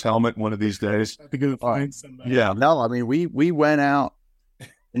Vipers helmet one of these days. I think find somebody. Yeah. No, I mean, we went out.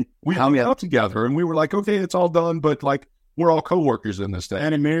 And we hung out together, and we were like, okay, it's all done, but we're all coworkers in this thing.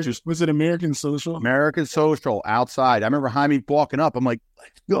 And was it American Social? American Social outside. I remember Jaime walking up. I'm like,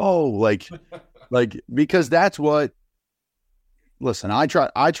 let's go. Because that's what, listen, I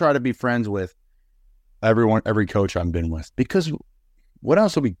try to be friends with every coach I've been with, because what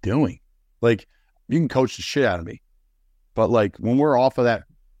else are we doing? You can coach the shit out of me, but when we're off of that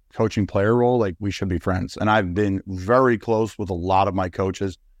coaching player role, we should be friends. And I've been very close with a lot of my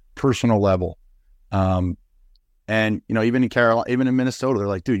coaches, personal level. And, even in Carolina, even in Minnesota, they're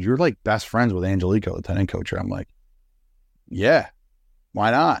like, dude, you're best friends with Angelico, lieutenant coach. I'm like, yeah,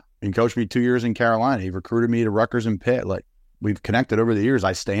 why not? He coached me 2 years in Carolina. He recruited me to Rutgers and Pitt. We've connected over the years.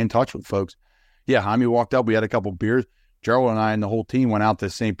 I stay in touch with folks. Yeah, Jaime walked up. We had a couple beers. Gerald and I and the whole team went out to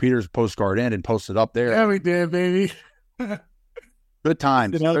St. Peter's Postcard Inn and posted up there. Yeah, we did, baby. Good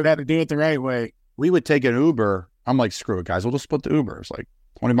times. You got to do it the right way. We would take an Uber. I'm like, screw it, guys. We'll just split the Uber. It's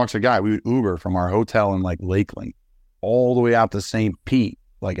 $20 a guy. We would Uber from our hotel in Lakeland all the way out to St. Pete,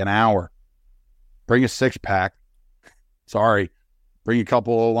 an hour. bring a 6-pack. Sorry. Bring a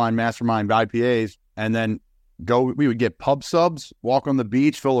couple of line mastermind IPAs, and then go. We would get pub subs, walk on the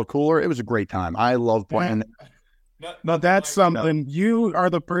beach, fill a cooler. It was a great time. I love playing. No, that's something. You are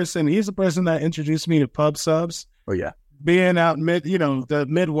the person. He's the person that introduced me to pub subs. Oh yeah, being out the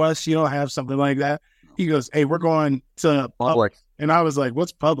Midwest, you don't have something like that. He goes, "Hey, we're going to Publix," and I was like,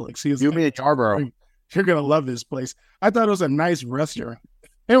 "What's Publix?" He was you like, mean at Yarborough? You're gonna love this place. I thought it was a nice restaurant,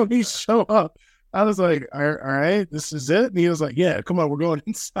 and when he showed up, I was like, "All right, this is it." And he was like, "Yeah, come on, we're going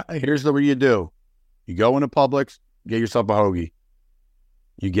inside." Here's what you do: you go into Publix, get yourself a hoagie.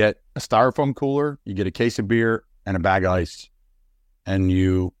 You get a styrofoam cooler, you get a case of beer, and a bag of ice, and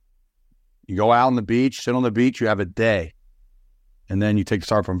you go out on the beach, sit on the beach. You have a day, and then you take the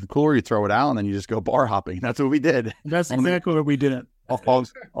styrofoam cooler, you throw it out, and then you just go bar hopping. That's what we did. That's exactly what we did. That's how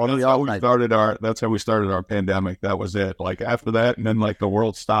we started our pandemic. That was it. Like after that, and then like the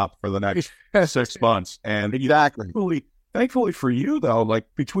world stopped for the next 6 months. And exactly. Thankfully for you though,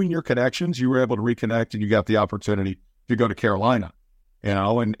 like between your connections, you were able to reconnect, and you got the opportunity to go to Carolina.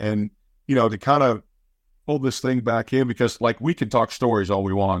 And to kind of pull this thing back in, because like we can talk stories all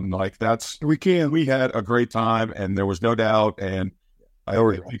we want. And, like we had a great time, and there was no doubt. And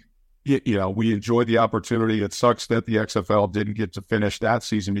we enjoyed the opportunity. It sucks that the XFL didn't get to finish that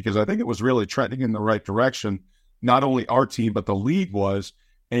season, because I think it was really trending in the right direction. Not only our team, but the league was.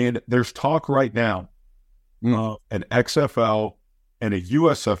 And there's talk right now of an XFL and a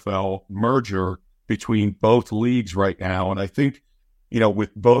USFL merger between both leagues right now. And I think,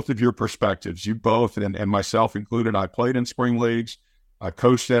 with both of your perspectives, you both, and myself included, I played in spring leagues, I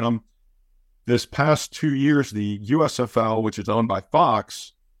coached in them. This past 2 years, the USFL, which is owned by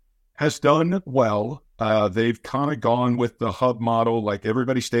Fox, has done well. They've kind of gone with the hub model, like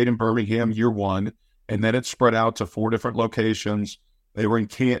everybody stayed in Birmingham year one, and then it spread out to 4 different locations. They were in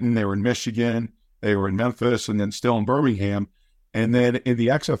Canton, they were in Michigan, they were in Memphis, and then still in Birmingham. And then in the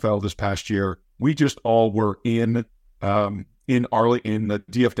XFL this past year, we just all were in the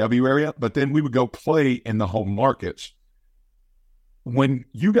DFW area, but then we would go play in the home markets. When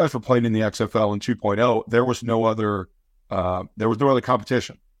you guys were playing in the XFL in 2.0, there was no other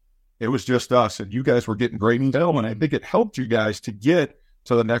competition. It was just us, and you guys were getting great intel, and I think it helped you guys to get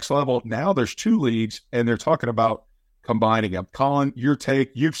to the next level. Now there's 2 leagues, and they're talking about combining them. Colin, your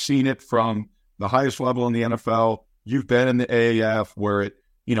take, you've seen it from the highest level in the NFL. You've been in the AAF where it,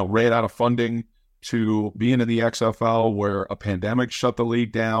 ran out of funding, to being in the XFL where a pandemic shut the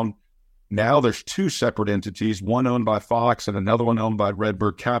league down. Now there's 2 separate entities, one owned by Fox and another one owned by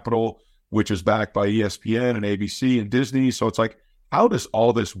Redbird Capital, which is backed by ESPN and ABC and Disney. So it's like, how does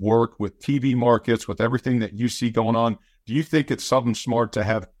all this work with TV markets, with everything that you see going on? Do you think it's something smart to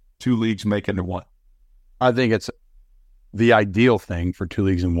have 2 leagues make into one? I think it's the ideal thing for 2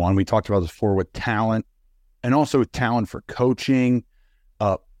 leagues in one. We talked about this before with talent, and also with talent for coaching.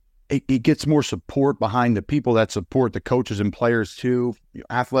 It gets more support behind the people that support the coaches and players too.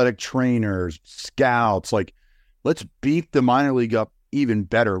 Athletic trainers, scouts. Like, let's beef the minor league up even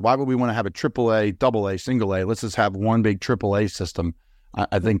better. Why would we want to have a AAA, AA, single A? Let's just have one big AAA system.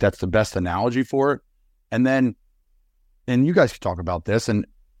 I think that's the best analogy for it. And you guys can talk about this,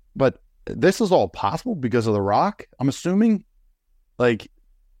 but this is all possible because of The Rock, I'm assuming. Like,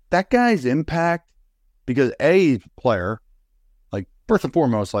 that guy's impact, because he's a player, like, first and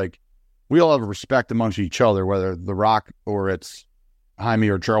foremost, like, we all have respect amongst each other, whether The Rock or it's Jaime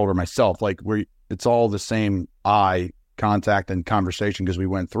or Gerald or myself. Like, it's all the same eye contact and conversation because we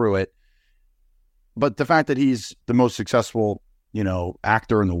went through it. But the fact that he's the most successful,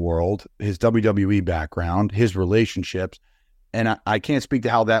 actor in the world, his WWE background, his relationships, and I can't speak to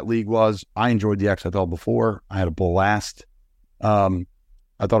how that league was. I enjoyed the XFL before. I had a blast. I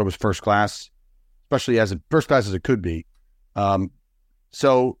thought it was first class, especially first class as it could be.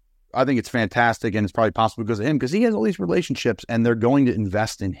 So I think it's fantastic, and it's probably possible because of him, because he has all these relationships, and they're going to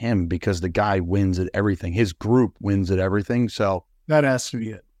invest in him because the guy wins at everything. His group wins at everying. So that has to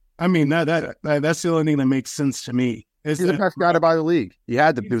be it. I mean, that's the only thing that makes sense to me. He's the best guy to buy the league. He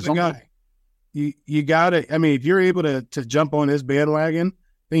had to. He's the guy. You got to. I mean, if you're able to jump on his bandwagon,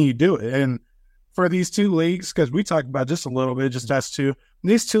 then you do it. And for these 2 leagues, because we talked about just a little bit, just us 2,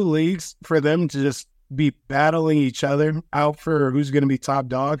 these 2 leagues, for them to just be battling each other out for who's going to be top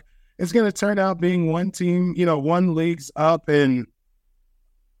dog, it's going to turn out being one team, one league's up, and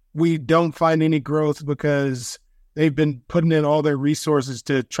we don't find any growth because they've been putting in all their resources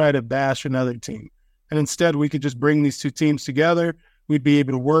to try to bash another team. And instead, we could just bring these 2 teams together. We'd be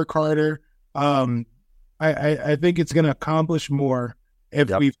able to work harder. I think it's going to accomplish more if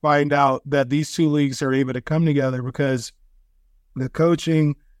we find out that these 2 leagues are able to come together, because the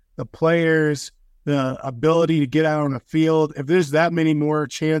coaching, the players, the ability to get out on the field. If there's that many more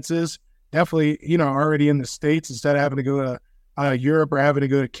chances, definitely, already in the States, instead of having to go to Europe or having to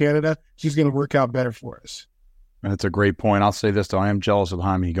go to Canada, she's going to work out better for us. That's a great point. I'll say this, though. I am jealous of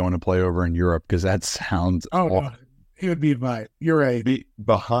Jaime going to play over in Europe because that sounds awful. No, he would be fine. You're right. Be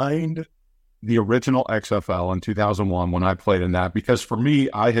behind the original XFL in 2001 when I played in that, because for me,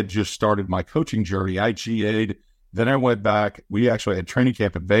 I had just started my coaching journey. I GA'd, then I went back. We actually had training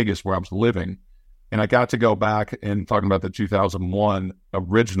camp in Vegas where I was living, and I got to go back and talking about the 2001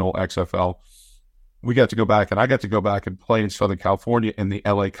 original XFL. We got to go back, and I got to go back and play in Southern California in the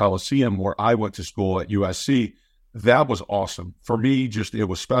LA Coliseum where I went to school at USC. That was awesome. For me, it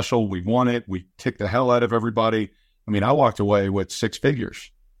was special. We won it. We kicked the hell out of everybody. I mean, I walked away with six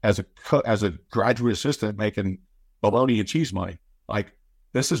figures as a graduate assistant making bologna and cheese money. Like,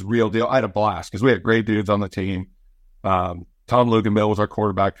 this is real deal. I had a blast because we had great dudes on the team. Tom Luganville was our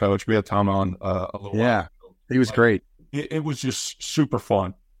quarterback coach. We had Tom on a little while. Yeah, he was great. It was just super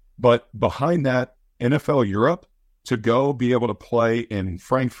fun. But behind that, NFL Europe, to go be able to play in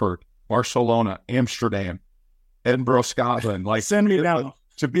Frankfurt, Barcelona, Amsterdam, Edinburgh, Scotland, like, send me down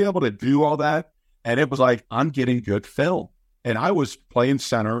to be able to do all that. And it was like, I'm getting good film. And I was playing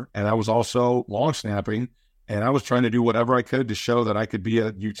center, and I was also long snapping, and I was trying to do whatever I could to show that I could be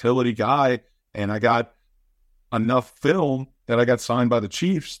a utility guy. And I got enough film that I got signed by the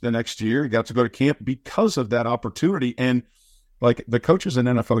Chiefs the next year. Got to go to camp because of that opportunity. And like, the coaches in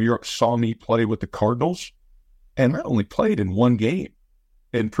NFL Europe saw me play with the Cardinals, and I only played in one game.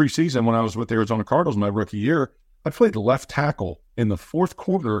 In preseason, when I was with the Arizona Cardinals my rookie year, I played left tackle in the fourth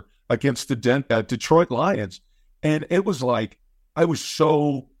quarter against the Detroit Lions. And it was like, I was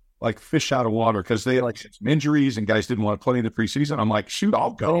so like fish out of water because they had like some injuries and guys didn't want to play in the preseason. I'm like, shoot,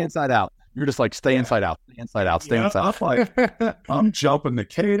 I'll go. Stay inside out. You're just like, stay inside out, stay inside out, stay inside out. I'm like, I'm jumping the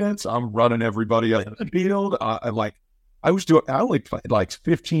cadence. I'm running everybody up the field. I only played like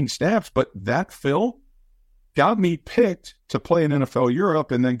 15 snaps, but that Phil got me picked to play in NFL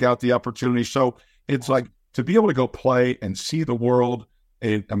Europe and then got the opportunity. So it's like, to be able to go play and see the world.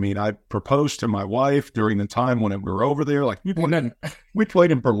 I proposed to my wife during the time when we were over there. Like, we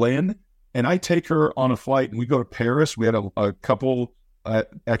played in Berlin, and I take her on a flight, and we go to Paris. We had a couple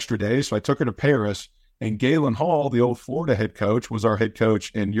extra days, so I took her to Paris. And Galen Hall, the old Florida head coach, was our head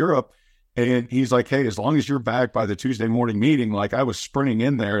coach in Europe. And he's like, hey, as long as you're back by the Tuesday morning meeting, like, I was sprinting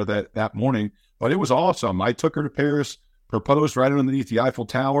in there that morning. But it was awesome. I took her to Paris, proposed right underneath the Eiffel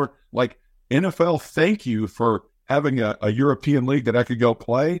Tower. Like, NFL, thank you for having a European league that I could go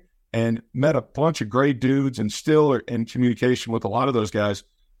play, and met a bunch of great dudes, and still are in communication with a lot of those guys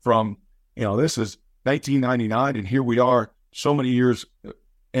from, this is 1999, and here we are so many years,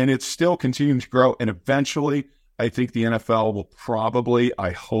 and it's still continuing to grow. And eventually, I think the NFL will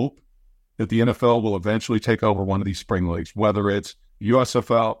I hope that the NFL will eventually take over one of these spring leagues, whether it's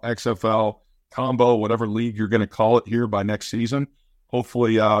USFL, XFL, combo, whatever league you're going to call it here by next season.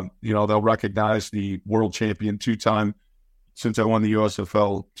 Hopefully, they'll recognize the world champion two-time, since I won the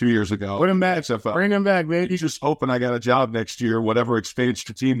USFL 2 years ago. Put him back. XFL. Bring him back, baby. Just hoping I got a job next year, whatever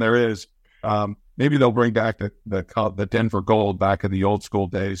expansion team there is. Maybe they'll bring back the Denver Gold back in the old school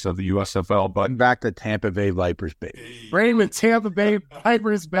days of the USFL. But back to Tampa Bay Vipers, baby. Raymond, Tampa Bay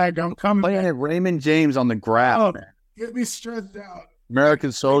Vipers back. I'm coming. Playing at Raymond James on the grass, man. Get me stressed out.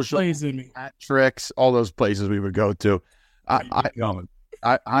 American Social, Hat Tricks, all those places we would go to. That's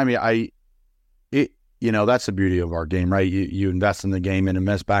the beauty of our game, right? You invest in the game and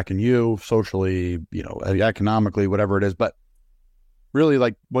invest back in you socially, economically, whatever it is. But really,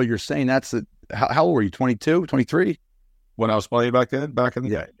 like what you're saying, how old were you? 22, 23? When I was playing back then, back in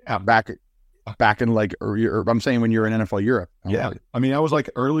I'm saying when you're in NFL Europe. Yeah. I mean, I was like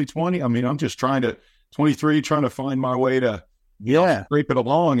early 20. I mean, I'm just trying to find my way to scrape it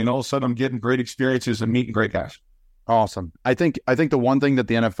along. And all of a sudden I'm getting great experiences and meeting great guys. Awesome. I think the one thing that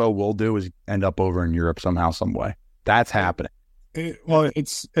the NFL will do is end up over in Europe somehow, some way. That's happening.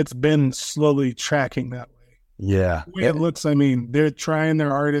 It's been slowly tracking that way. Yeah. The way it looks, I mean, they're trying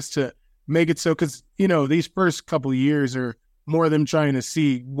their hardest to make it so, because, these first couple of years are more them trying to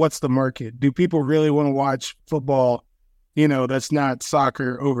see what's the market. Do people really want to watch football, that's not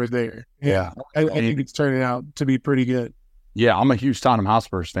soccer over there? Yeah. I think it's turning out to be pretty good. Yeah, I'm a huge Tottenham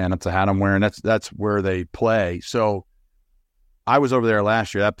Hotspurs fan. That's the hat I'm wearing. That's where they play. So I was over there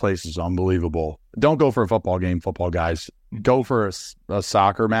last year. That place is unbelievable. Don't go for a football game, football guys. Go for a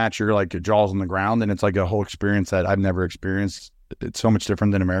soccer match. You're like your jaws on the ground, and it's like a whole experience that I've never experienced. It's so much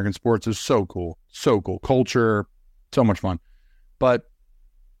different than American sports. It's so cool. So cool. Culture, so much fun. But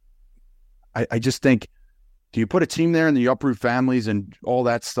I just think, do you put a team there and you uproot families and all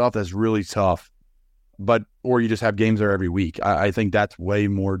that stuff? That's really tough. or you just have games there every week. I think that's way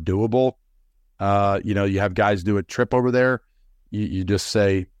more doable. You have guys do a trip over there. You just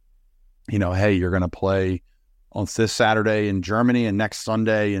say, hey, you're going to play on this Saturday in Germany and next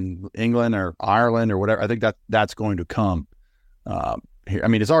Sunday in England or Ireland or whatever. I think that's going to come here. I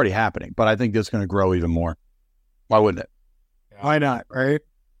mean, it's already happening, but I think it's going to grow even more. Why wouldn't it? Why not, right?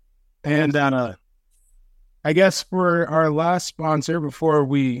 And I guess for our last sponsor before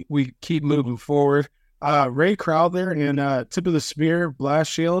we keep moving forward, Ray Crowther and Tip of the Spear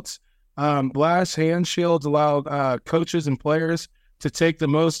Blast Shields. Blast hand shields allow coaches and players to take the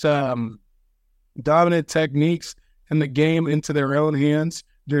most dominant techniques in the game into their own hands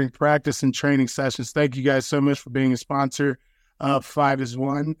during practice and training sessions. Thank you guys so much for being a sponsor of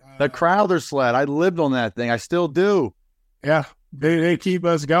 5-1. The Crowther sled. I lived on that thing. I still do. Yeah, they keep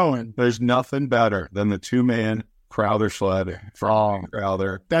us going. There's nothing better than the 2-man Crowther sled from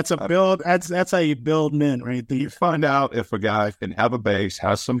Crowther. That's a build. That's how you build men, right there. You find out if a guy can have a base,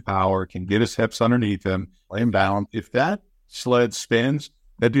 has some power, can get his hips underneath him, lay him down. If that sled spins,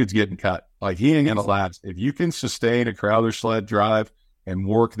 that dude's getting cut. Like, he ain't gonna last. If you can sustain a Crowther sled drive and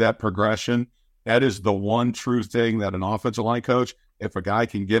work that progression, that is the one true thing that an offensive line coach, if a guy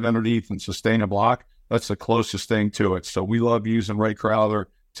can get underneath and sustain a block, that's the closest thing to it. So we love using Ray Crowther,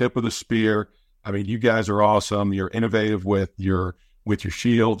 Tip of the Spear. I mean, you guys are awesome. You're innovative with your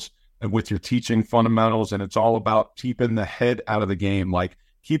shields and with your teaching fundamentals, and it's all about keeping the head out of the game, like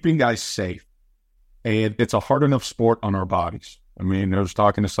keeping guys safe. And it's a hard enough sport on our bodies. I mean, I was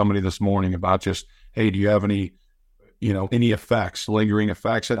talking to somebody this morning about just, hey, do you have any effects, lingering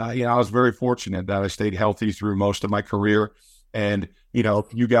effects? And I was very fortunate that I stayed healthy through most of my career. And,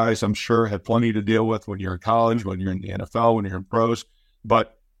 you guys, I'm sure, had plenty to deal with when you're in college, when you're in the NFL, when you're in pros.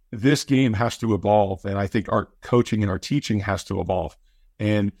 But this game has to evolve. And I think our coaching and our teaching has to evolve.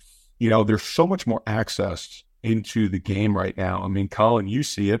 And, there's so much more access into the game right now. I mean, Colin, you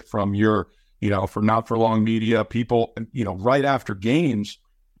see it from your, for Not For Long media, people, right after games,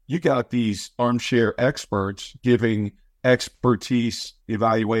 you got these armchair experts giving expertise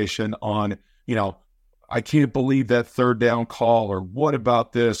evaluation on, I can't believe that third down call, or what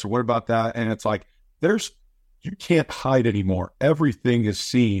about this, or what about that? And it's like, you can't hide anymore. Everything is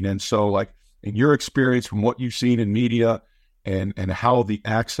seen. And so, like, in your experience from what you've seen in media and how the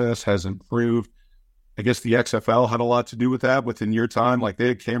access has improved, I guess the XFL had a lot to do with that within your time. Like, they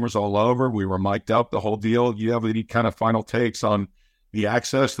had cameras all over. We were mic'd up, the whole deal. You have any kind of final takes on the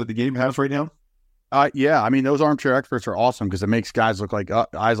access that the game has right now? Yeah. I mean, those armchair experts are awesome because it makes guys look like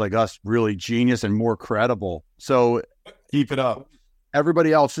guys like us really genius and more credible. So keep it up.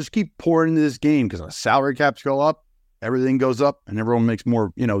 Everybody else, just keep pouring into this game because the salary caps go up, everything goes up, and everyone makes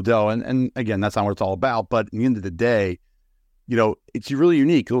more, dough. And again, that's not what it's all about. But at the end of the day, it's really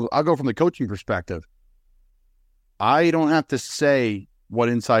unique. I'll go from the coaching perspective. I don't have to say what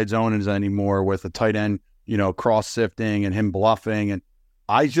inside zone is anymore with the tight end, cross sifting and him bluffing. And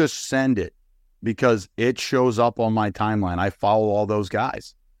I just send it because it shows up on my timeline. I follow all those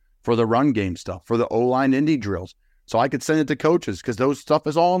guys for the run game stuff, for the O-line indie drills. So I could send it to coaches because those stuff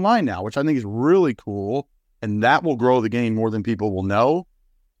is all online now, which I think is really cool. And that will grow the game more than people will know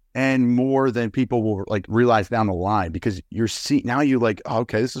and more than people will realize down the line, because now you're like, oh,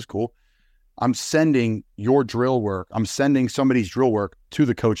 okay, this is cool. I'm sending your drill work. I'm sending somebody's drill work to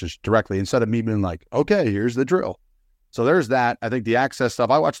the coaches directly instead of me being like, okay, here's the drill. So there's that. I think the access stuff.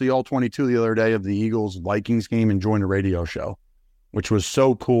 I watched the All-22 the other day of the Eagles-Vikings game and joined a radio show, which was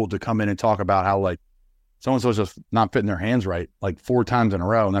so cool to come in and talk about how so-and-so's just not fitting their hands right 4 times in a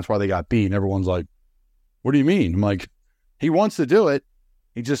row, and that's why they got beat. And everyone's like, what do you mean? I'm like, he wants to do it.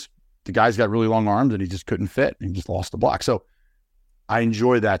 The guy's got really long arms and he just couldn't fit. And he just lost the block. So I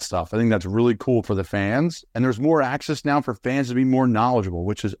enjoy that stuff. I think that's really cool for the fans. And there's more access now for fans to be more knowledgeable,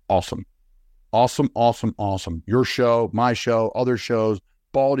 which is awesome. Awesome, awesome, awesome. Your show, my show, other shows,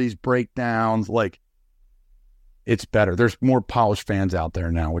 Baldy's breakdowns, it's better. There's more polished fans out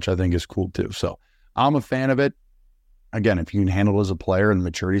there now, which I think is cool too. So I'm a fan of it. Again, if you can handle it as a player and the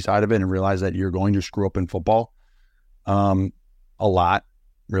maturity side of it and realize that you're going to screw up in football a lot,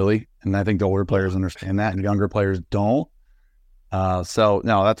 really. And I think the older players understand that and younger players don't. So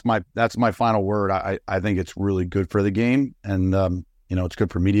no, that's my final word. I think it's really good for the game, and it's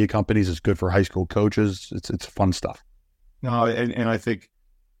good for media companies. It's good for high school coaches. It's fun stuff. No, and I think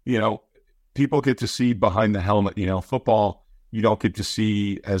people get to see behind the helmet. Football, you don't get to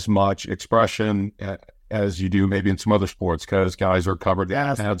see as much expression as you do maybe in some other sports because guys are covered,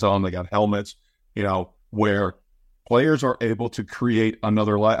 pads on, they got helmets. Where players are able to create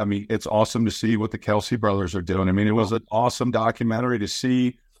another life. I mean, it's awesome to see what the Kelsey brothers are doing. I mean, it was an awesome documentary to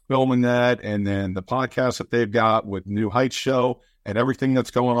see filming that, and then the podcast that they've got with New Heights Show and everything that's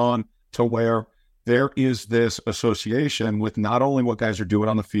going on, to where there is this association with not only what guys are doing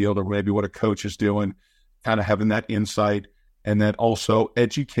on the field or maybe what a coach is doing, kind of having that insight, and then also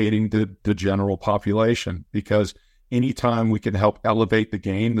educating the general population. Because anytime we can help elevate the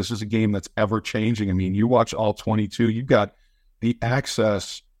game, this is a game that's ever changing. I mean, you watch all 22, you've got the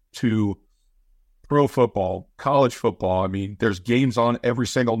access to pro football, college football. I mean, there's games on every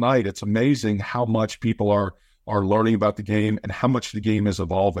single night. It's amazing how much people are learning about the game and how much the game is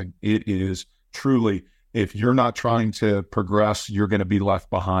evolving. It is truly, if you're not trying to progress, you're going to be left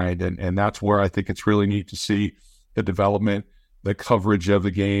behind. And that's where I think it's really neat to see the development, the coverage of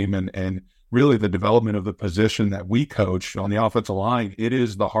the game, and really the development of the position that we coach on the offensive line. It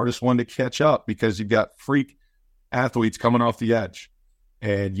is the hardest one to catch up because you've got freak athletes coming off the edge.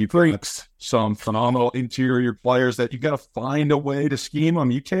 And you've got some phenomenal interior players that you got to find a way to scheme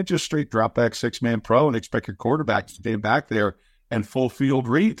them. You can't just straight drop back 6-man pro and expect your quarterback to stand back there and full field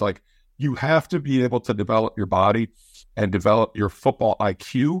read. Like, you have to be able to develop your body and develop your football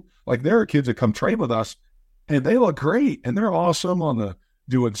IQ. Like, there are kids that come train with us and they look great and they're awesome on the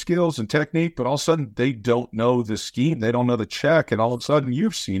doing skills and technique, but all of a sudden they don't know the scheme. They don't know the check. And all of a sudden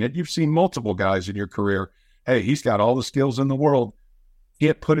you've seen it. You've seen multiple guys in your career. Hey, he's got all the skills in the world.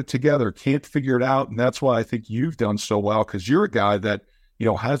 Can't put it together, can't figure it out. And that's why I think you've done so well, because you're a guy that,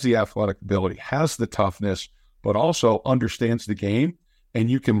 has the athletic ability, has the toughness, but also understands the game, and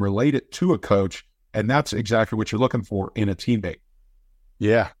you can relate it to a coach. And that's exactly what you're looking for in a teammate.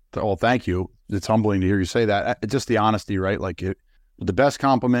 Yeah. Well, thank you. It's humbling to hear you say that. Just the honesty, right? Like, the best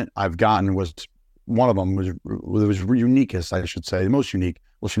compliment I've gotten was, one of them was uniquest, I should say. The most unique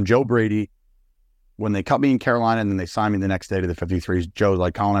was from Joe Brady. When they cut me in Carolina and then they signed me the next day to the 53s, Joe's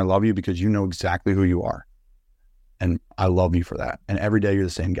like, Colin, I love you because you know exactly who you are. And I love you for that. And every day you're the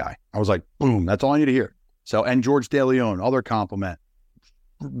same guy. I was like, boom, that's all I need to hear. So, and George DeLeon, other compliment.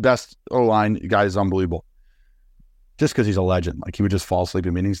 Best O-line guy is unbelievable. Just because he's a legend. Like, he would just fall asleep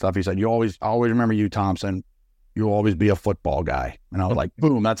in meeting stuff. He said, I always remember you, Thompson. You'll always be a football guy. And I was like,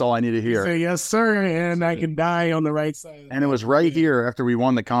 boom, that's all I need to hear. Say, yes, sir. And I can die on the right side. And it was right here after we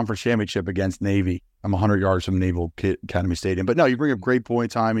won the conference championship against Navy. I'm 100 yards from Naval Academy Stadium. But no, you bring up great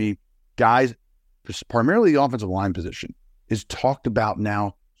point, Tommy. Guys, primarily the offensive line position is talked about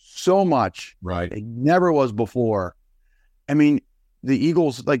now so much. Right. It never was before. I mean, the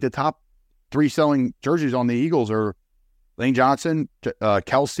Eagles, like, the top 3 selling jerseys on the Eagles are Lane Johnson,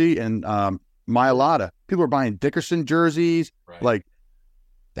 Kelsey, and Mailata. People are buying Dickerson jerseys. Right. Like,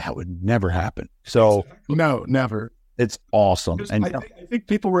 that would never happen. So, no, never. It's awesome. And I think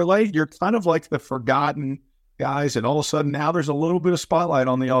people relate. You're kind of like the forgotten guys, and all of a sudden now there's a little bit of spotlight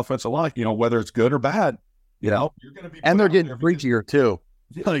on the offensive line, whether it's good or bad. You're going to be, and they're getting freakier too.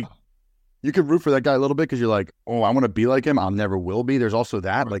 Yeah. Like, you can root for that guy a little bit because you're like, oh, I want to be like him. I'll never will be. There's also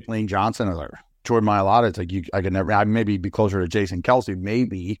that, like Lane Johnson or Jordan Mailata. It's like, I could never, I maybe be closer to Jason Kelsey,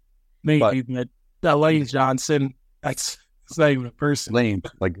 maybe. But Lane Johnson, it's not even a person. Lane,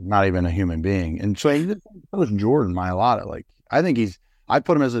 like, not even a human being. And so was Jordan Mailata. Like, I think I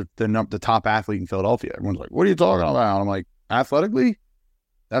put him as the top athlete in Philadelphia. Everyone's like, what are you talking about? I'm like, athletically?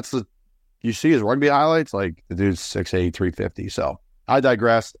 You see his rugby highlights? Like, the dude's 6'8", 350. So I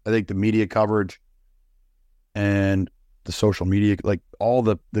digress. I think the media coverage and the social media, like, all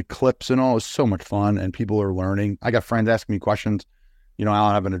the clips and all, is so much fun, and people are learning. I got friends asking me questions.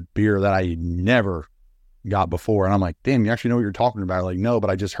 Alan having a beer that I never got before, and I'm like, damn, you actually know what you're talking about? Like, no, but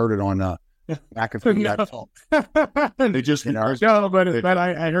I just heard it on McAfee. They just no, but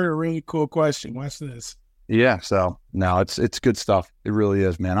I heard a really cool question. Watch this. Yeah, so no, it's good stuff. It really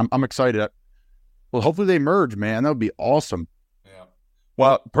is, man. I'm excited. Well, hopefully they merge, man. That would be awesome. Yeah.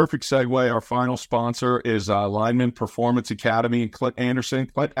 Well, perfect segue. Our final sponsor is Lineman Performance Academy and Clint Anderson.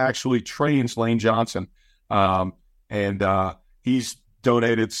 Clint actually trains Lane Johnson, and he's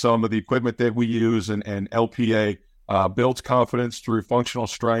donated some of the equipment that we use, and LPA builds confidence through functional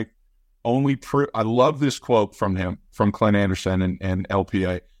strength. I love this quote from him, from Clint Anderson and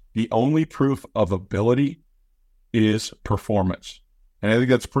LPA. The only proof of ability is performance. And I think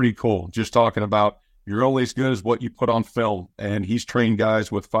that's pretty cool. Just talking about, you're only as good as what you put on film. And he's trained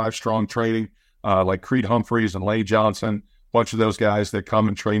guys with 5-strong training, like Creed Humphreys and Lane Johnson, a bunch of those guys that come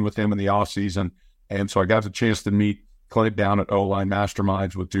and train with him in the off season. And so I got the chance to meet Clint down at O-Line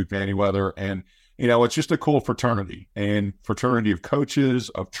Masterminds with Duke Manyweather. And, it's just a cool fraternity of coaches,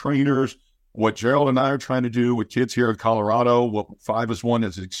 of trainers. What Gerald and I are trying to do with kids here in Colorado, what 5 is 1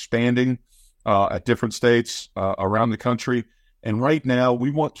 is expanding at different states around the country. And right now we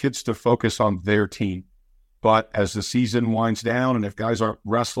want kids to focus on their team. But as the season winds down, and if guys aren't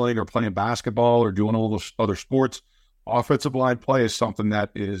wrestling or playing basketball or doing all those other sports, offensive line play is something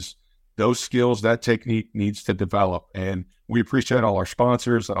that is those skills, that technique needs to develop. And we appreciate all our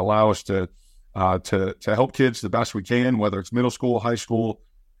sponsors that allow us to help kids the best we can, whether it's middle school, high school,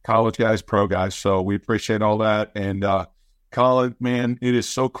 college guys, pro guys. So we appreciate all that. And Colin, man, it is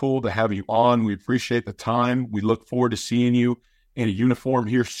so cool to have you on. We appreciate the time. We look forward to seeing you in a uniform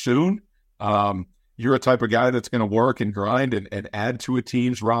here soon. You're a type of guy that's going to work and grind and add to a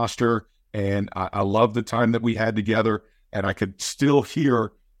team's roster. And I love the time that we had together. And I could still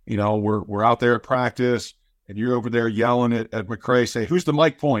hear, we're out there at practice and you're over there yelling at McCray, say, who's the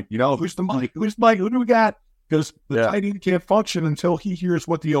mic point? Who's the mic? Who's the mic? Who do we got? Because the tight end can't function until he hears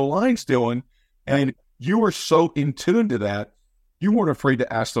what the O-line's doing. And you were so in tune to that. You weren't afraid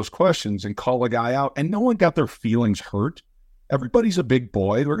to ask those questions and call a guy out. And no one got their feelings hurt. Everybody's a big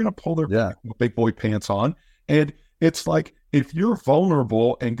boy. They're going to pull their big boy pants on. And it's like, if you're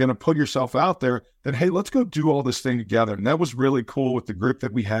vulnerable and going to put yourself out there, then, hey, let's go do all this thing together. And that was really cool with the group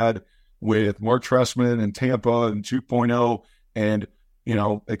that we had with Mark Tressman and Tampa and 2.0. And,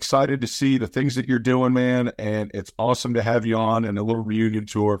 excited to see the things that you're doing, man. And it's awesome to have you on and a little reunion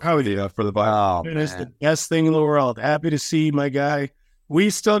tour for the Vikings. It's the best thing in the world. Happy to see you, my guy. We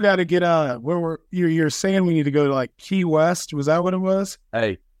still got to get you're saying we need to go to like Key West. Was that what it was?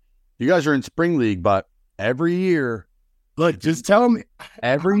 Hey, you guys are in spring league, but every year, look, just tell me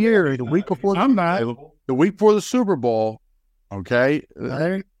every year, the week before the Super Bowl, okay,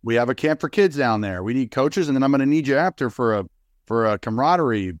 right. We have a camp for kids down there. We need coaches, and then I'm going to need you after for a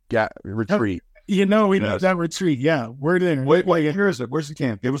camaraderie retreat. We need that retreat. Yeah, we're there. Wait, here is it. Where's the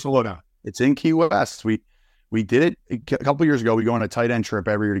camp? Give us a lowdown. It's in Key West. We did it a couple of years ago. We go on a tight end trip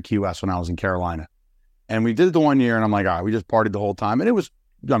every year to Key West when I was in Carolina. And we did it the one year, and I'm like, all right, we just partied the whole time. And it was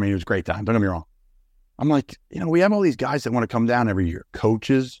a great time. Don't get me wrong. I'm like, we have all these guys that want to come down every year.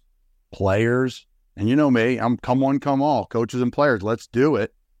 Coaches, players. And you know me, I'm come one, come all. Coaches and players, let's do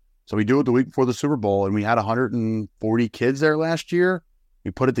it. So we do it the week before the Super Bowl, and we had 140 kids there last year.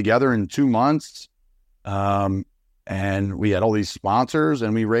 We put it together in 2 months. And we had all these sponsors,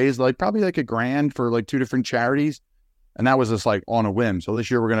 and we raised probably $1,000 for 2 different charities. And that was just on a whim. So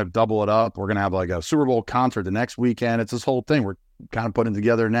this year we're going to double it up. We're going to have a Super Bowl concert the next weekend. It's this whole thing we're kind of putting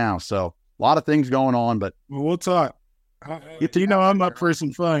together now. So a lot of things going on, but we'll talk. I'm up for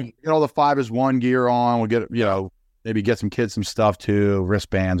some fun. Get all the 5-as-1 gear on. We'll get, maybe get some kids some stuff too,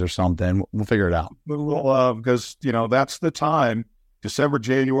 wristbands or something. We'll figure it out. Because, that's the time. December,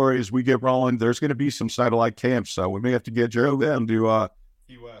 January, as we get rolling, there's going to be some satellite camps. So we may have to get Joe down to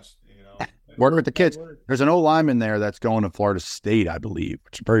Key West. Working with the kids. There's an O lineman there that's going to Florida State, I believe,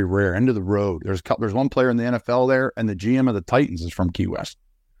 which is very rare. End of the road. There's one player in the NFL there, and the GM of the Titans is from Key West.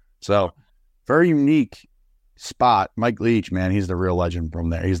 So very unique spot. Mike Leach, man, he's the real legend from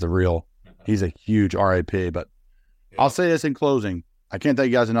there. He's a huge RIP. But I'll say this in closing. I can't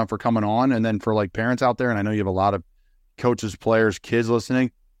thank you guys enough for coming on. And then for parents out there, and I know you have a lot of coaches, players, kids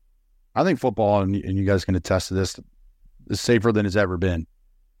listening, I think football, and you guys can attest to this, is safer than it's ever been.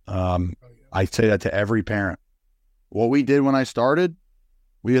 I say that to every parent. What we did when I started,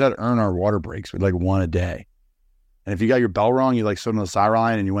 we had to earn our water breaks with one a day. And if you got your bell wrong, you stood on the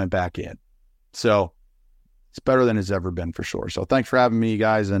sideline and you went back in. So it's better than it's ever been for sure. So thanks for having me, you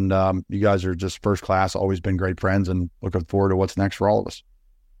guys. And you guys are just first class, always been great friends, and looking forward to what's next for all of us.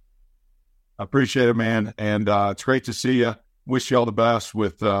 I appreciate it, man. And it's great to see you. Wish you all the best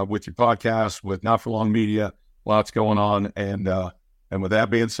with your podcast, with Not For Long Media. Lots going on. And with that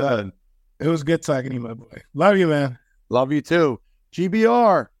being said, it was good talking to you, my boy. Love you, man. Love you too.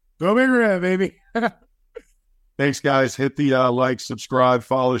 GBR. Go Big Red, baby. Thanks, guys. Hit the like, subscribe,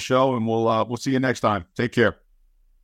 follow the show, and we'll see you next time. Take care.